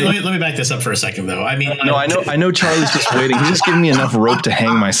waiting. Let me back this up for a second, though. I mean, no, I know. Charlie's just waiting. He's just giving me enough rope to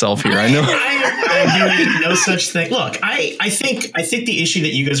hang myself here. I know. I do no such thing. Look, I think the issue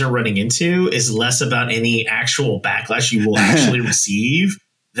that you guys are running into is less about any actual backlash you will actually receive.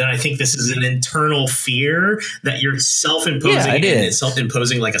 Then I think this is an internal fear that you're self-imposing, and it's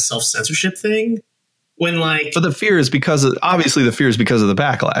self-imposing like a self-censorship thing. When like, but the fear is because of the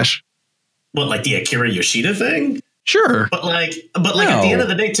backlash. What, like the Akira Yoshida thing? Sure, but at the end of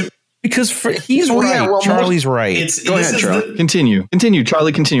the day, he's right. Yeah, well, Charlie's right. Go ahead, Charlie. Continue,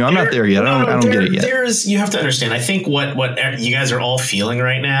 Charlie. Continue. I'm not there yet. I don't get it yet. You have to understand. I think what you guys are all feeling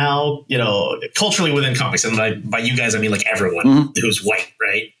right now, culturally within comics, and by you guys I mean like everyone who's white,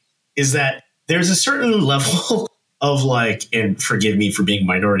 right? Is that there's a certain level of like, and forgive me for being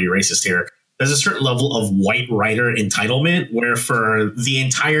minority racist here. There's a certain level of white writer entitlement where for the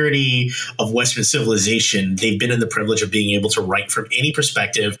entirety of Western civilization, they've been in the privilege of being able to write from any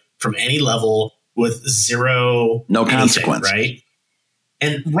perspective, from any level with no consequence, right?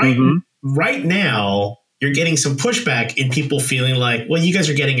 And right now, you're getting some pushback in people feeling like, well, you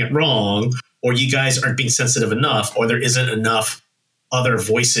guys are getting it wrong, or you guys aren't being sensitive enough, or there isn't enough other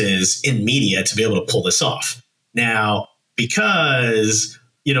voices in media to be able to pull this off. Now, because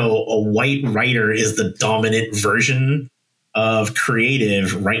a white writer is the dominant version of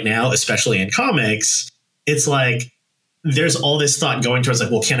creative right now, especially in comics, it's like there's all this thought going towards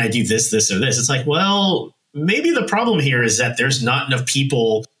like, well, can I do this, or this? It's like, well, maybe the problem here is that there's not enough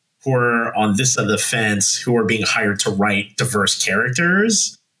people who are on this side of the fence who are being hired to write diverse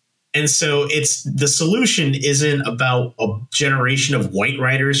characters. And so the solution isn't about a generation of white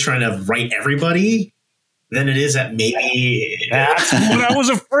writers trying to write everybody. Than it is that maybe that's what I was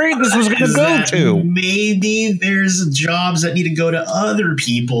afraid this was going to go to. Maybe there's jobs that need to go to other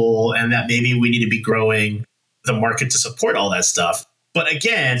people, and that maybe we need to be growing the market to support all that stuff. But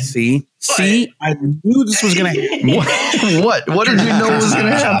again, see, I knew this was going to happen. What did you know was going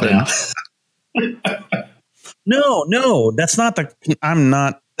to happen? No, that's not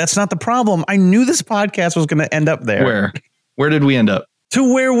the problem. I knew this podcast was going to end up there. Where did we end up?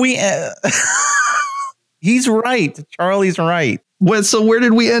 To where we. He's right. Charlie's right. So where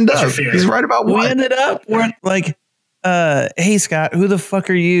did we end up? He's right about what? We ended up like, hey, Scott, who the fuck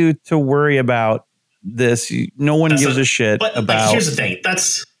are you to worry about this? No one gives a shit about. Like, here's the thing.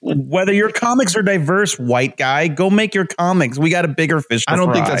 That's whether your comics are diverse, white guy, go make your comics. We got a bigger fish to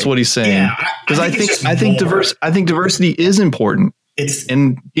fry. Think that's what he's saying. Because I think diversity is important.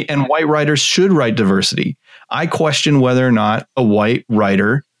 And white writers should write diversity. I question whether or not a white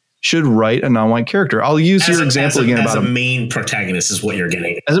writer should write a non-white character. I'll use your example again about a main protagonist is what you're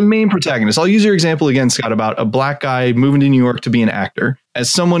getting. As a main protagonist, I'll use your example again, Scott, about a black guy moving to New York to be an actor. As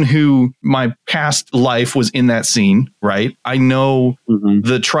someone who my past life was in that scene, right? I know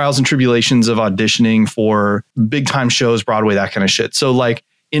the trials and tribulations of auditioning for big time shows, Broadway, that kind of shit. So like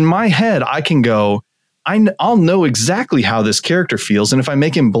in my head, I can go, I'll know exactly how this character feels. And if I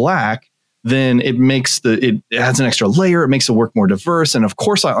make him black, then it adds an extra layer. It makes the work more diverse. And of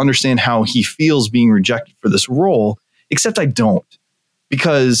course, I understand how he feels being rejected for this role, except I don't.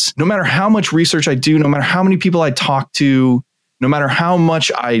 Because no matter how much research I do, no matter how many people I talk to, no matter how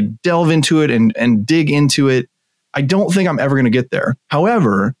much I delve into it and dig into it, I don't think I'm ever going to get there.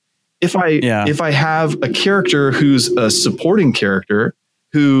 However, if I have a character who's a supporting character,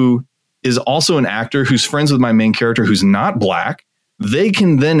 who is also an actor, who's friends with my main character, who's not black, they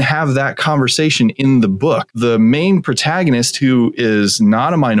can then have that conversation in the book. The main protagonist, who is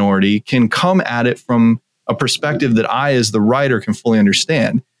not a minority, can come at it from a perspective that I, as the writer, can fully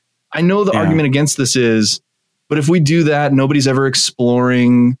understand. I know the argument against this is, but if we do that, nobody's ever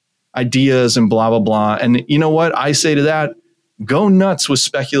exploring ideas and blah, blah, blah. And you know what? I say to that, go nuts with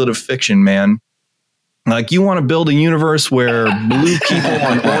speculative fiction, man. Like, you want to build a universe where blue people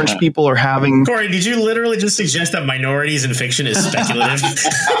and orange people are having... Corey, did you literally just suggest that minorities in fiction is speculative?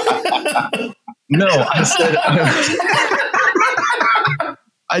 No, I said...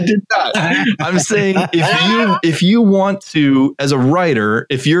 I did not. I'm saying if you want to, as a writer,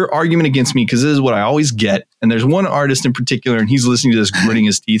 if your argument against me, because this is what I always get, and there's one artist in particular, and he's listening to this gritting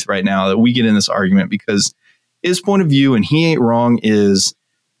his teeth right now, that we get in this argument because his point of view, and he ain't wrong, is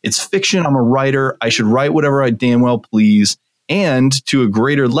it's fiction. I'm a writer. I should write whatever I damn well please. And to a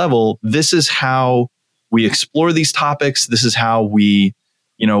greater level, this is how we explore these topics. This is how we,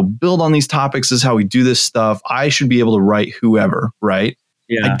 build on these topics. This is how we do this stuff. I should be able to write whoever, right?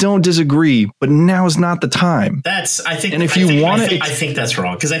 Yeah. I don't disagree, but now is not the time. I think that's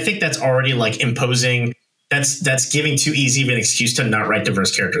wrong, because I think that's already like imposing. That's giving too easy of an excuse to not write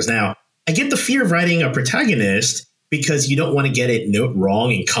diverse characters. Now, I get the fear of writing a protagonist because you don't want to get it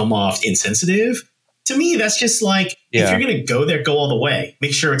wrong and come off insensitive. To me, that's just like, if you're going to go there, go all the way.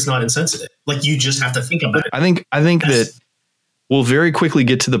 Make sure it's not insensitive. Like, you just have to think about it. I think that we'll very quickly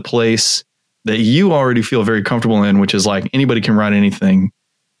get to the place that you already feel very comfortable in, which is like anybody can write anything.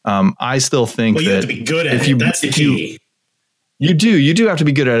 I still think that you have to be good at it. That's the key. You do have to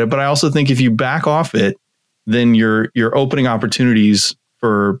be good at it. But I also think if you back off it, then you're opening opportunities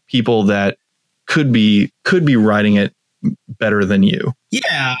for people that could be writing it better than you.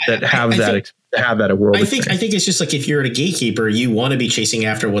 Yeah. That have that world. I think it's just like, if you're a gatekeeper, you want to be chasing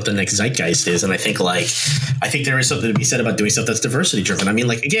after what the next zeitgeist is. And I think there is something to be said about doing stuff that's diversity driven. I mean,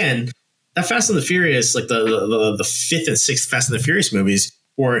 like, again, that Fast and the Furious, like the fifth and sixth Fast and the Furious movies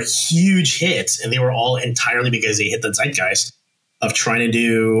were huge hits, and they were all entirely because they hit the zeitgeist of trying to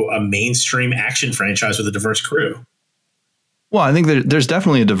do a mainstream action franchise with a diverse crew. Well, I think that there's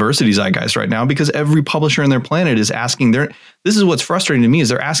definitely a diversity zeitgeist right now, because every publisher on their planet is asking this is what's frustrating to me, is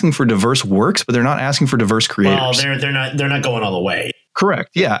they're asking for diverse works, but they're not asking for diverse creators. Well, they're not going all the way.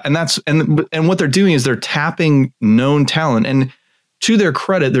 Correct. Yeah. And what they're doing is they're tapping known talent, and to their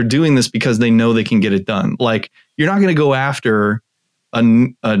credit, they're doing this because they know they can get it done. Like, you're not going to go after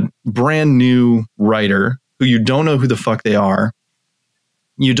a brand new writer who you don't know who the fuck they are.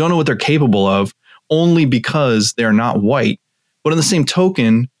 You don't know what they're capable of, only because they're not white. But on the same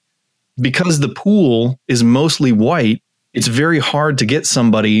token, because the pool is mostly white, it's very hard to get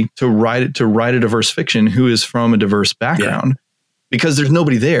somebody to write a diverse fiction who is from a diverse background, because there's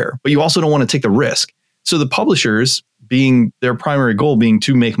nobody there. But you also don't want to take the risk. So the publishers, being their primary goal being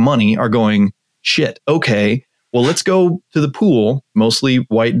to make money, are going, shit, okay, well, let's go to the pool, mostly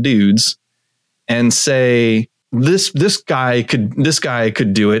white dudes, and say this guy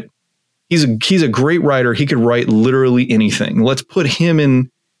could do it. He's a great writer. He could write literally anything. Let's put him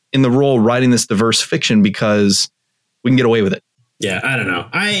in the role writing this diverse fiction because we can get away with it. Yeah, I don't know.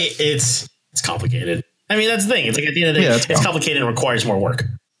 It's complicated. I mean, that's the thing. It's like, at the end of the day, it's complicated and requires more work.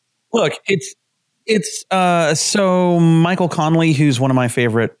 Look, it's so Michael Connelly, who's one of my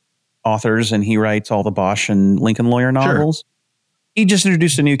favorite authors, and he writes all the Bosch and Lincoln Lawyer novels. Sure. He just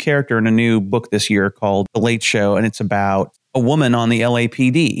introduced a new character in a new book this year called The Late Show, and it's about a woman on the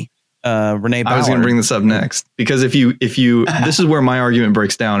LAPD. Renee Bauer. I was going to bring this up next, because if you this is where my argument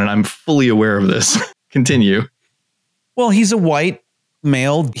breaks down, and I'm fully aware of this. Continue. Well, he's a white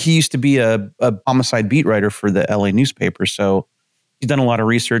male. He used to be a homicide beat writer for the LA newspaper, so he's done a lot of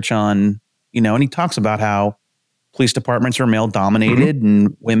research on, and he talks about how police departments are male dominated,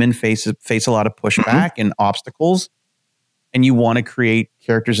 and women face a lot of pushback and obstacles, and you want to create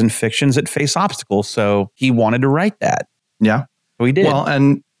characters in fictions that face obstacles. So he wanted to write that. Yeah, so he did. Well,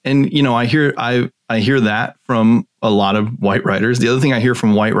 and I hear that from a lot of white writers. The other thing I hear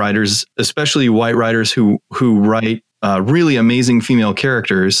from white writers, especially white writers who write really amazing female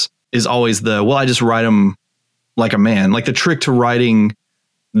characters, is always I just write them like a man. Like, the trick to writing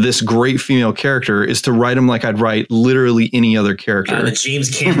this great female character is to write them like I'd write literally any other character. The James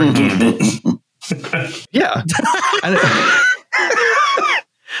Cameron gambit. Yeah.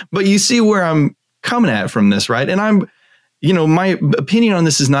 But you see where I'm coming at from this, right? And my opinion on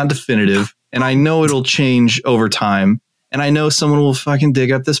this is not definitive, and I know it'll change over time. And I know someone will fucking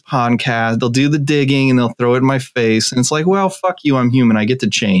dig up this podcast. They'll do the digging and they'll throw it in my face. And it's like, well, fuck you. I'm human. I get to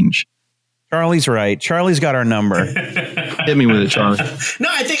change. Charlie's right. Charlie's got our number. Hit me with it, Charlie. No,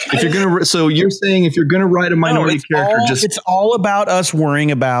 I think if you're gonna. So you're saying if you're gonna write a minority character, it's all about us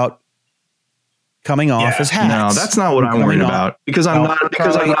worrying about coming off as hats. No, that's not what I'm worried about, because I'm not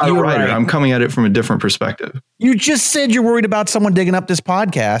a writer. Right. I'm coming at it from a different perspective. You just said you're worried about someone digging up this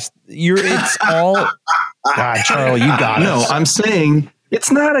podcast. It's all. God, Charlie, you got it. No, I'm saying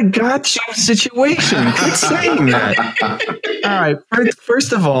it's not a gotcha situation. Quit saying that. All right.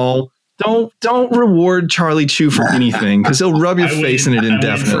 First of all, don't reward Charlie Chu for anything, because he'll rub your face in it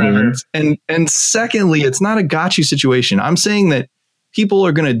indefinitely. And secondly, it's not a gotcha situation. I'm saying that people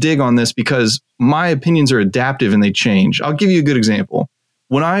are going to dig on this because my opinions are adaptive and they change. I'll give you a good example.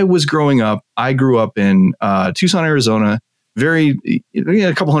 when I was growing up, I grew up in Tucson, Arizona, a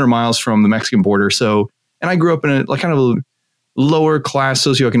couple 100 miles from the Mexican border. So, and I grew up in a like kind of a lower class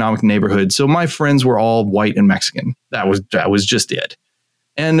socioeconomic neighborhood. So my friends were all white and Mexican. That was just it.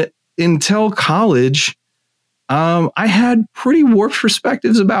 And until college, I had pretty warped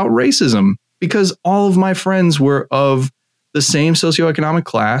perspectives about racism because all of my friends were of the same socioeconomic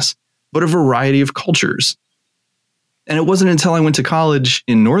class, but a variety of cultures. And it wasn't until I went to college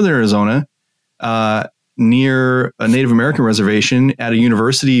in Northern Arizona, near a Native American reservation at a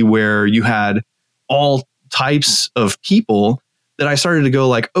university where you had all types of people, that I started to go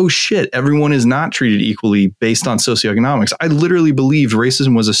like, oh shit, everyone is not treated equally based on socioeconomics. I literally believed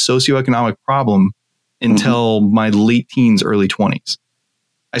racism was a socioeconomic problem until my late teens, early 20s.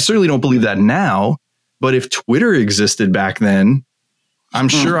 I certainly don't believe that now, but if Twitter existed back then, I'm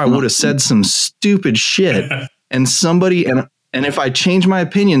sure I would have said some stupid shit, and and if I changed my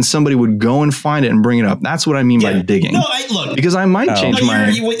opinion, somebody would go and find it and bring it up. That's what I mean by digging. No, look, because I might change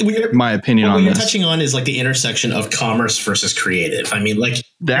my opinion on this. What you're touching on is like the intersection of commerce versus creative. I mean, like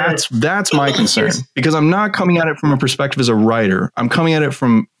that's my concern, because I'm not coming at it from a perspective as a writer. I'm coming at it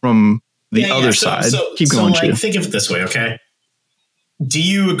from the other side. Keep going. Like, think of it this way, okay? Do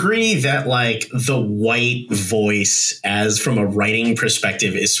you agree that like the white voice, as from a writing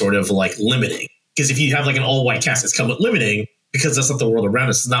perspective, is sort of like limiting? Because if you have like an all white cast, it's somewhat limiting, because that's not the world around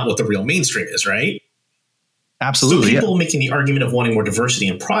us. It's not what the real mainstream is, right? Absolutely. So people making the argument of wanting more diversity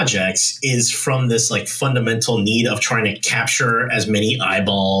in projects is from this like fundamental need of trying to capture as many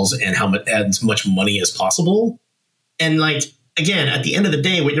eyeballs and as much money as possible. And like, again, at the end of the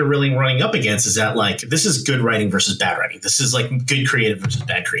day, what you're really running up against is that like, this is good writing versus bad writing. This is like good creative versus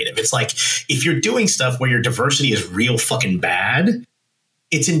bad creative. It's like, if you're doing stuff where your diversity is real fucking bad,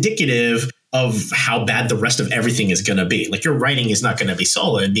 it's indicative of how bad the rest of everything is going to be. Like, your writing is not going to be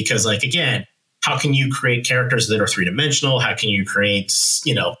solid because, like, again, how can you create characters that are three-dimensional? How can you create,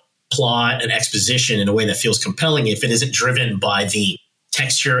 plot and exposition in a way that feels compelling if it isn't driven by the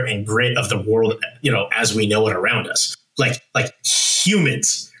texture and grit of the world, as we know it around us? Like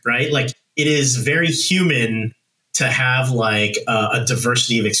humans, right? Like, it is very human to have like a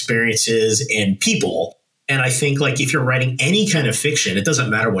diversity of experiences and people. And I think like if you're writing any kind of fiction, it doesn't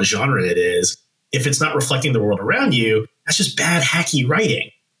matter what genre it is, if it's not reflecting the world around you, that's just bad, hacky writing.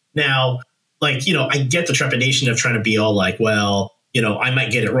 Now, like, I get the trepidation of trying to be all like, well, I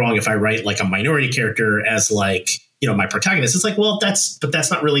might get it wrong if I write like a minority character as like, my protagonist. It's like, well,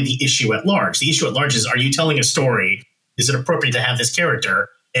 that's not really the issue at large. The issue at large is, are you telling a story? Is it appropriate to have this character?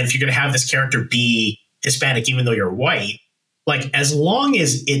 And if you're going to have this character be Hispanic, even though you're white, like, as long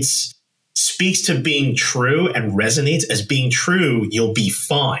as it's speaks to being true and resonates as being true, you'll be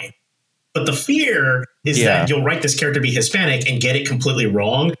fine. But the fear is that you'll write this character be Hispanic and get it completely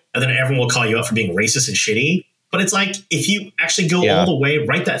wrong, and then everyone will call you out for being racist and shitty. But it's like, if you actually go all the way,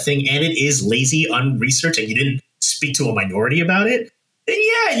 write that thing, and it is lazy, unresearched, and you didn't speak to a minority about it, then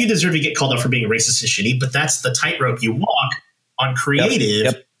you deserve to get called out for being racist and shitty. But that's the tightrope you walk on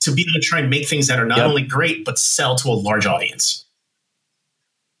creative to be able to try and make things that are not only great, but sell to a large audience.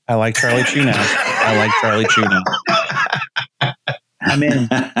 I like Charlie Chu now. I'm in.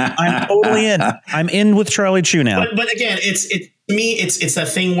 I'm totally in. I'm in with Charlie Chu now. But again, to me, it's that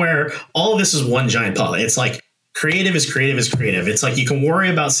thing where all of this is one giant puzzle. It's like creative is creative is creative. It's like, you can worry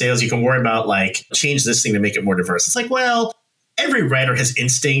about sales. You can worry about like, change this thing to make it more diverse. It's like, well, every writer has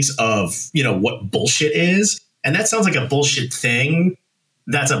instincts of, what bullshit is. And that sounds like a bullshit thing.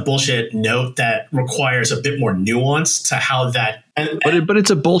 That's a bullshit note that requires a bit more nuance to how that. But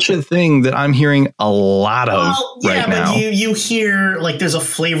it's a bullshit thing that I'm hearing a lot of right now. But you hear like there's a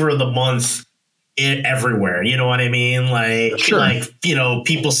flavor of the month everywhere. You know what I mean? Like,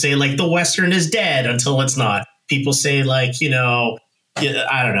 people say like the Western is dead until it's not. People say like, I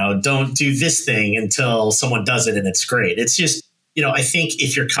don't know, don't do this thing until someone does it and it's great. It's just, I think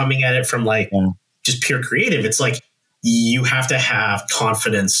if you're coming at it from like just pure creative, it's like, you have to have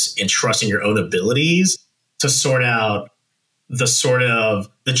confidence and trust in your own abilities to sort out the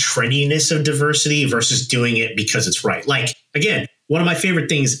trendiness of diversity versus doing it because it's right. Like, again, one of my favorite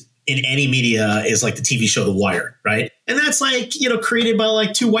things in any media is like the TV show The Wire, right? And that's like, created by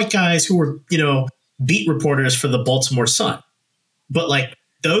like two white guys who were, beat reporters for the Baltimore Sun. But like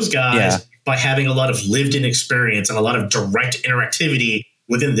those guys, by having a lot of lived in experience and a lot of direct interactivity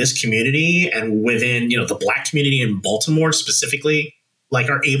within this community and within, the Black community in Baltimore specifically, like,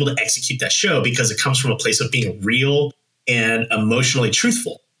 are able to execute that show because it comes from a place of being real and emotionally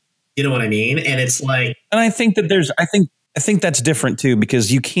truthful. You know what I mean? And it's like, and I think that I think that's different too,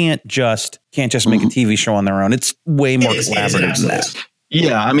 because you can't just make a TV show on their own. It's way more collaborative than that.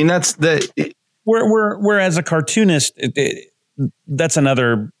 Yeah, I mean that's the. Whereas a cartoonist, that's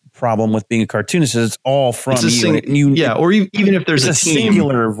another problem with being a cartoonist. Is it's all from you. Or even if there's a team,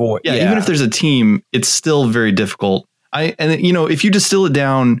 singular voice. Yeah, even if there's a team, it's still very difficult. If you distill it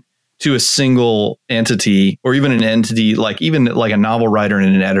down to a single entity, or even an entity, like a novel writer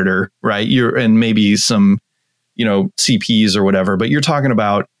and an editor, right? And maybe some, CPs or whatever. But you're talking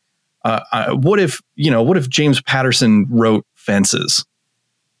about what if James Patterson wrote Fences?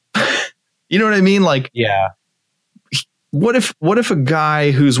 You know what I mean? Like, yeah. What if a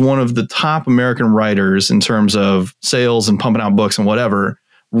guy who's one of the top American writers in terms of sales and pumping out books and whatever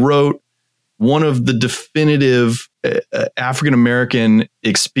wrote one of the definitive African American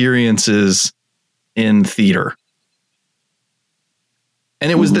experiences in theater,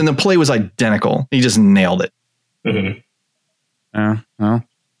 and then the play was identical. He just nailed it. Mm-hmm. Well,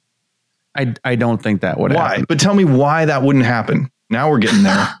 I don't think that would happen. But tell me why that wouldn't happen. Now we're getting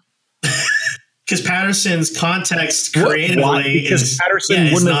there. Because Patterson's context creatively is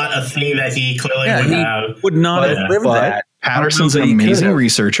not a thing that he clearly would not have lived that. Patterson's an amazing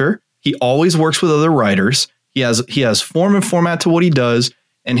researcher. He always works with other writers. He has form and format to what he does,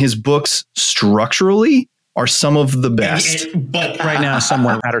 and his books structurally are some of the best. But right now,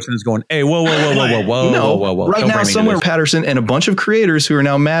 somewhere Patterson is going, "Hey, whoa. Right now, somewhere Patterson and a bunch of creators who are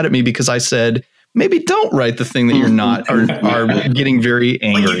now mad at me because I said, maybe don't write the thing that you're not, are getting very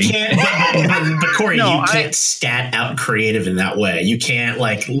angry. But Corey, you can't stat out creative in that way. You can't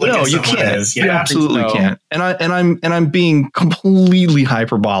you can't. You absolutely can't. And I'm being completely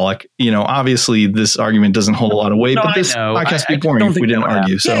hyperbolic. Obviously this argument doesn't hold a lot of weight, but this podcast would be boring if we didn't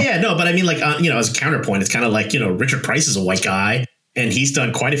argue. So but I mean, as a counterpoint, it's kind of like, Richard Price is a white guy and he's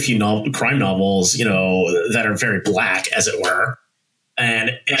done quite a few crime novels, that are very black, as it were.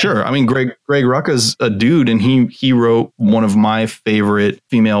 And sure. I mean, Greg Rucka's a dude, and he wrote one of my favorite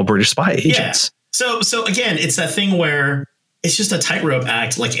female British spy agents. Yeah. So again, it's that thing where it's just a tightrope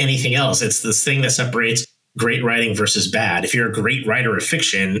act like anything else. It's this thing that separates great writing versus bad. If you're a great writer of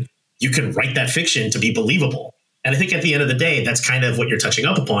fiction, you can write that fiction to be believable. And I think at the end of the day, that's kind of what you're touching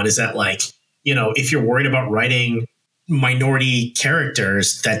up upon, is that if you're worried about writing minority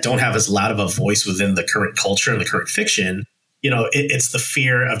characters that don't have as loud of a voice within the current culture and the current fiction, it's the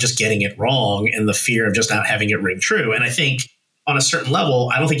fear of just getting it wrong and the fear of just not having it ring true. And I think on a certain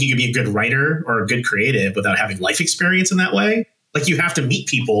level, I don't think you can be a good writer or a good creative without having life experience in that way. Like, you have to meet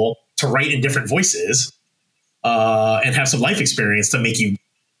people to write in different voices and have some life experience to make you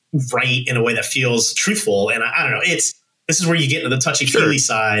write in a way that feels truthful. And I don't know, this is where you get into the touchy-feely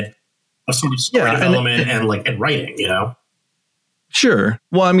side of sort of story development and writing, Sure.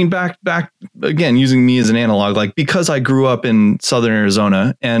 Well, I mean, back again, using me as an analog, like, because I grew up in Southern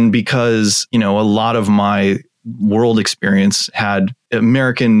Arizona, and because, a lot of my world experience had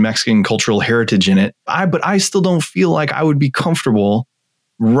American Mexican cultural heritage in it, but I still don't feel like I would be comfortable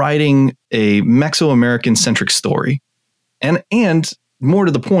writing a Mesoamerican centric story. And more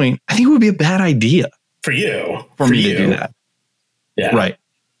to the point, I think it would be a bad idea for me to do that. Yeah. Right.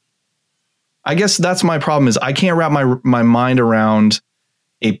 I guess that's my problem, is I can't wrap my mind around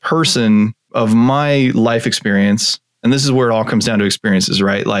a person of my life experience. And this is where it all comes down to experiences,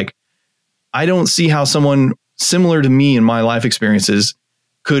 right? Like, I don't see how someone similar to me in my life experiences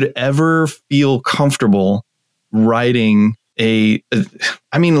could ever feel comfortable writing I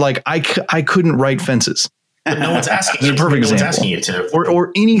couldn't write Fences. But no one's asking you. It's a perfect example. Asking you to.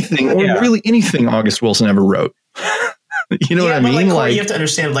 Or anything, really anything August Wilson ever wrote. You know what I mean? Corey, you have to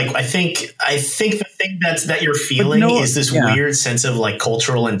understand, I think the thing that you're feeling is this weird sense of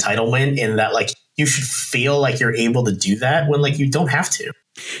cultural entitlement, in that you should feel like you're able to do that when you don't have to.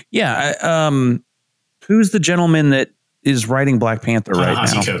 Yeah. Who's the gentleman that is writing Black Panther right now?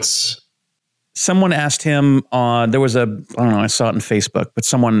 Ozzy Coates. Someone asked him there was I don't know, I saw it on Facebook, but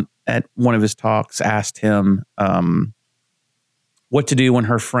someone at one of his talks asked him what to do when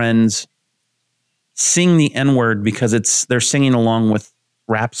her friends sing the N-word because they're singing along with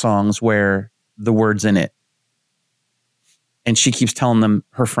rap songs where the word's in it. And she keeps telling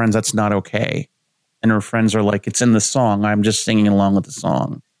her friends that's not okay. And her friends are like, it's in the song. I'm just singing along with the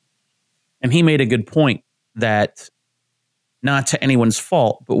song. And he made a good point that, not to anyone's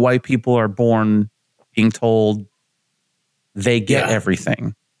fault, but white people are born being told they get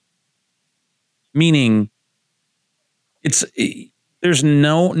everything. Meaning, there's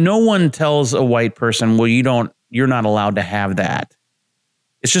no one tells a white person, well, you're not allowed to have that.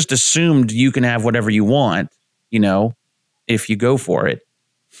 It's just assumed you can have whatever you want, if you go for it.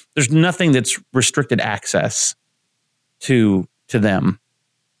 There's nothing that's restricted access to them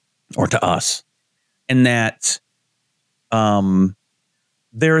or to us. And that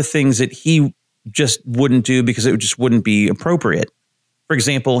there are things that he just wouldn't do because it just wouldn't be appropriate. For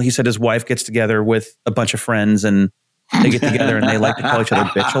example, he said his wife gets together with a bunch of friends and they get together and they like to call each other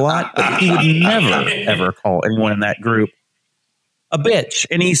bitch a lot, but he would never, ever call anyone in that group a bitch.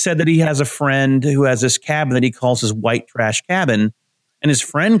 And he said that he has a friend who has this cabin that he calls his white trash cabin, and his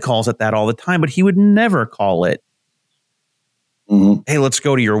friend calls it that all the time, but he would never call it, hey, let's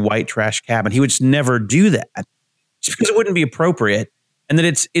go to your white trash cabin. He would just never do that just because it wouldn't be appropriate. And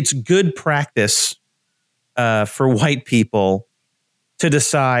that it's good practice for white people to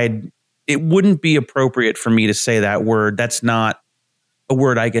decide it wouldn't be appropriate for me to say that word. That's not a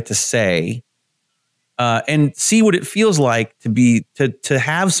word I get to say. And see what it feels like to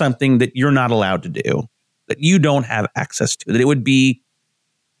have something that you're not allowed to do, that you don't have access to, that it would be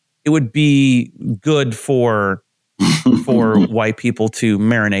good for white people to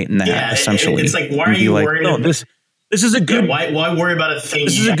marinate in that, essentially. It's like, why are you worried? No, this is a good. Why worry about a thing?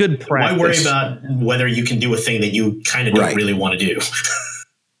 This is a good practice. Why worry about whether you can do a thing that you kind of don't really want to do?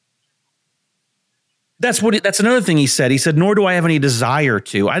 That's another thing he said. He said, nor do I have any desire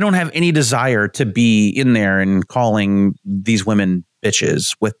to. I don't have any desire to be in there and calling these women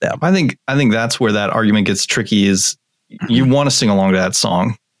bitches with them. I think that's where that argument gets tricky is you want to sing along to that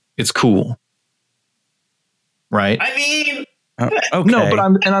song. It's cool. Right? I mean, okay. No, but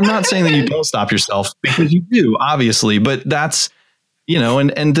I'm not saying that you don't stop yourself, because you do, obviously, but that's,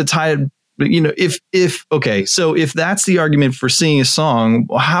 and to tie it, so if that's the argument for singing a song,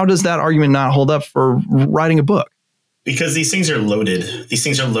 how does that argument not hold up for writing a book? Because these things are loaded. These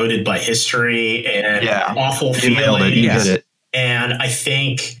things are loaded by history and awful feelings. You did it. And I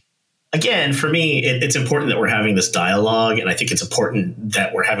think, again, for me, it's important that we're having this dialogue. And I think it's important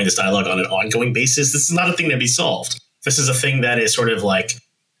that we're having this dialogue on an ongoing basis. This is not a thing to be solved. This is a thing that is sort of like,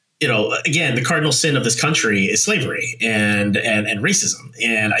 again, the cardinal sin of this country is slavery and racism.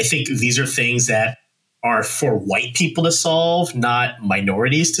 And I think these are things that are for white people to solve, not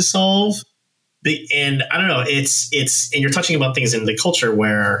minorities to solve. And I don't know, and you're touching about things in the culture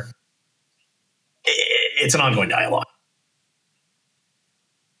where it's an ongoing dialogue.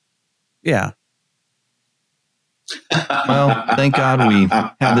 Yeah. Well, thank God we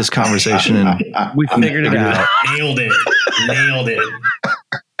had this conversation and we figured it out. Nailed it.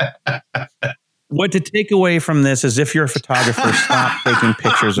 What to take away from this is, if you're a photographer, stop taking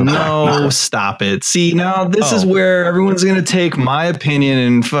pictures of No, stop it. See, now this is where everyone's going to take my opinion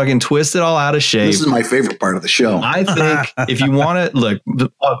and fucking twist it all out of shape. This is my favorite part of the show. I think if you want to look,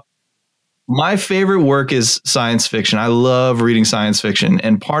 my favorite work is science fiction. I love reading science fiction.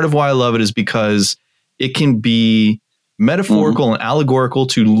 And part of why I love it is because it can be metaphorical and allegorical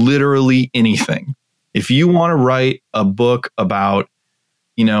to literally anything. If you want to write a book about,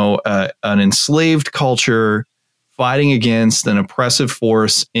 an enslaved culture fighting against an oppressive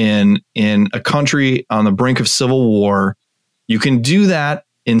force in a country on the brink of civil war, you can do that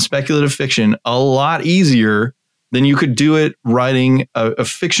in speculative fiction a lot easier than you could do it writing a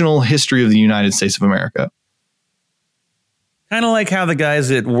fictional history of the United States of America. Kind of like how the guys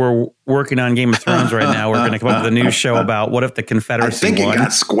that were working on Game of Thrones right now are going to come up with a new show about what if the Confederacy I think won. it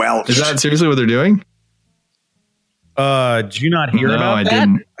got squelched. Is that seriously what they're doing? Did you not hear about that?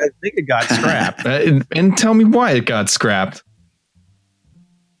 Didn't. I think it got scrapped. And tell me why it got scrapped.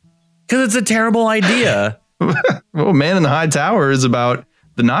 Because it's a terrible idea. Well, Man in the High Tower is about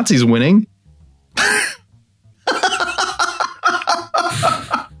the Nazis winning.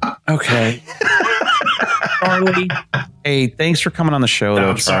 Okay. Charlie, hey, thanks for coming on the show, though,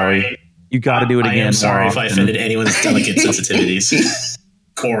 I'm Charlie. sorry. You got to do it again. I'm sorry if I offended anyone's delicate sensitivities.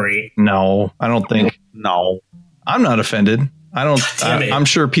 Corey. No, I don't think. No. I'm not offended. Damn it. I'm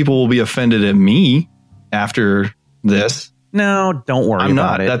sure people will be offended at me after this. No, don't worry I'm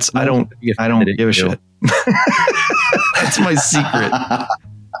about not. it. I don't give a shit. That's my secret.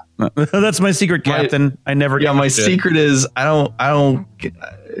 That's my secret, Captain. I never. Yeah, my secret is I'm not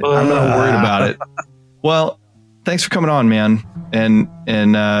worried about it. Well, thanks for coming on, man, and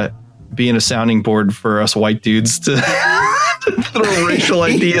being a sounding board for us white dudes to throw racial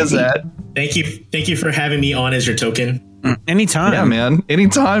ideas at. Thank you for having me on as your token. Anytime. Yeah, man.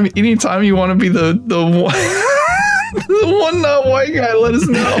 Anytime you want to be the one not white guy, let us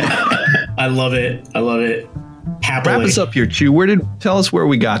know. I love it. Happily. Wrap us up here, Chew. Tell us where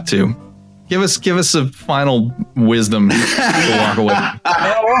we got to. Give us a final wisdom to walk away.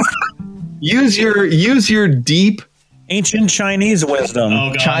 Use your deep ancient Chinese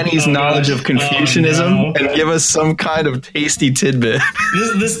wisdom, Chinese knowledge of Confucianism, and give us some kind of tasty tidbit.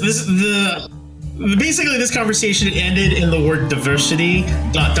 Basically, this conversation ended in the word diversity. ...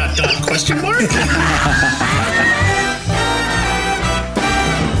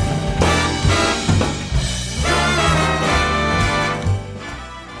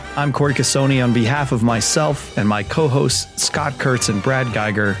 I'm Corey Cassoni on behalf of myself and my co-hosts Scott Kurtz and Brad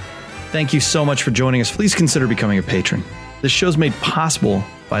Geiger. Thank you so much for joining us. Please consider becoming a patron. This show's made possible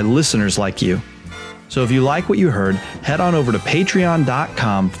by listeners like you. So if you like what you heard, head on over to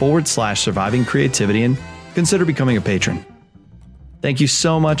patreon.com/surviving creativity and consider becoming a patron. Thank you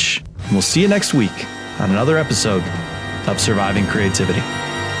so much, and we'll see you next week on another episode of Surviving Creativity.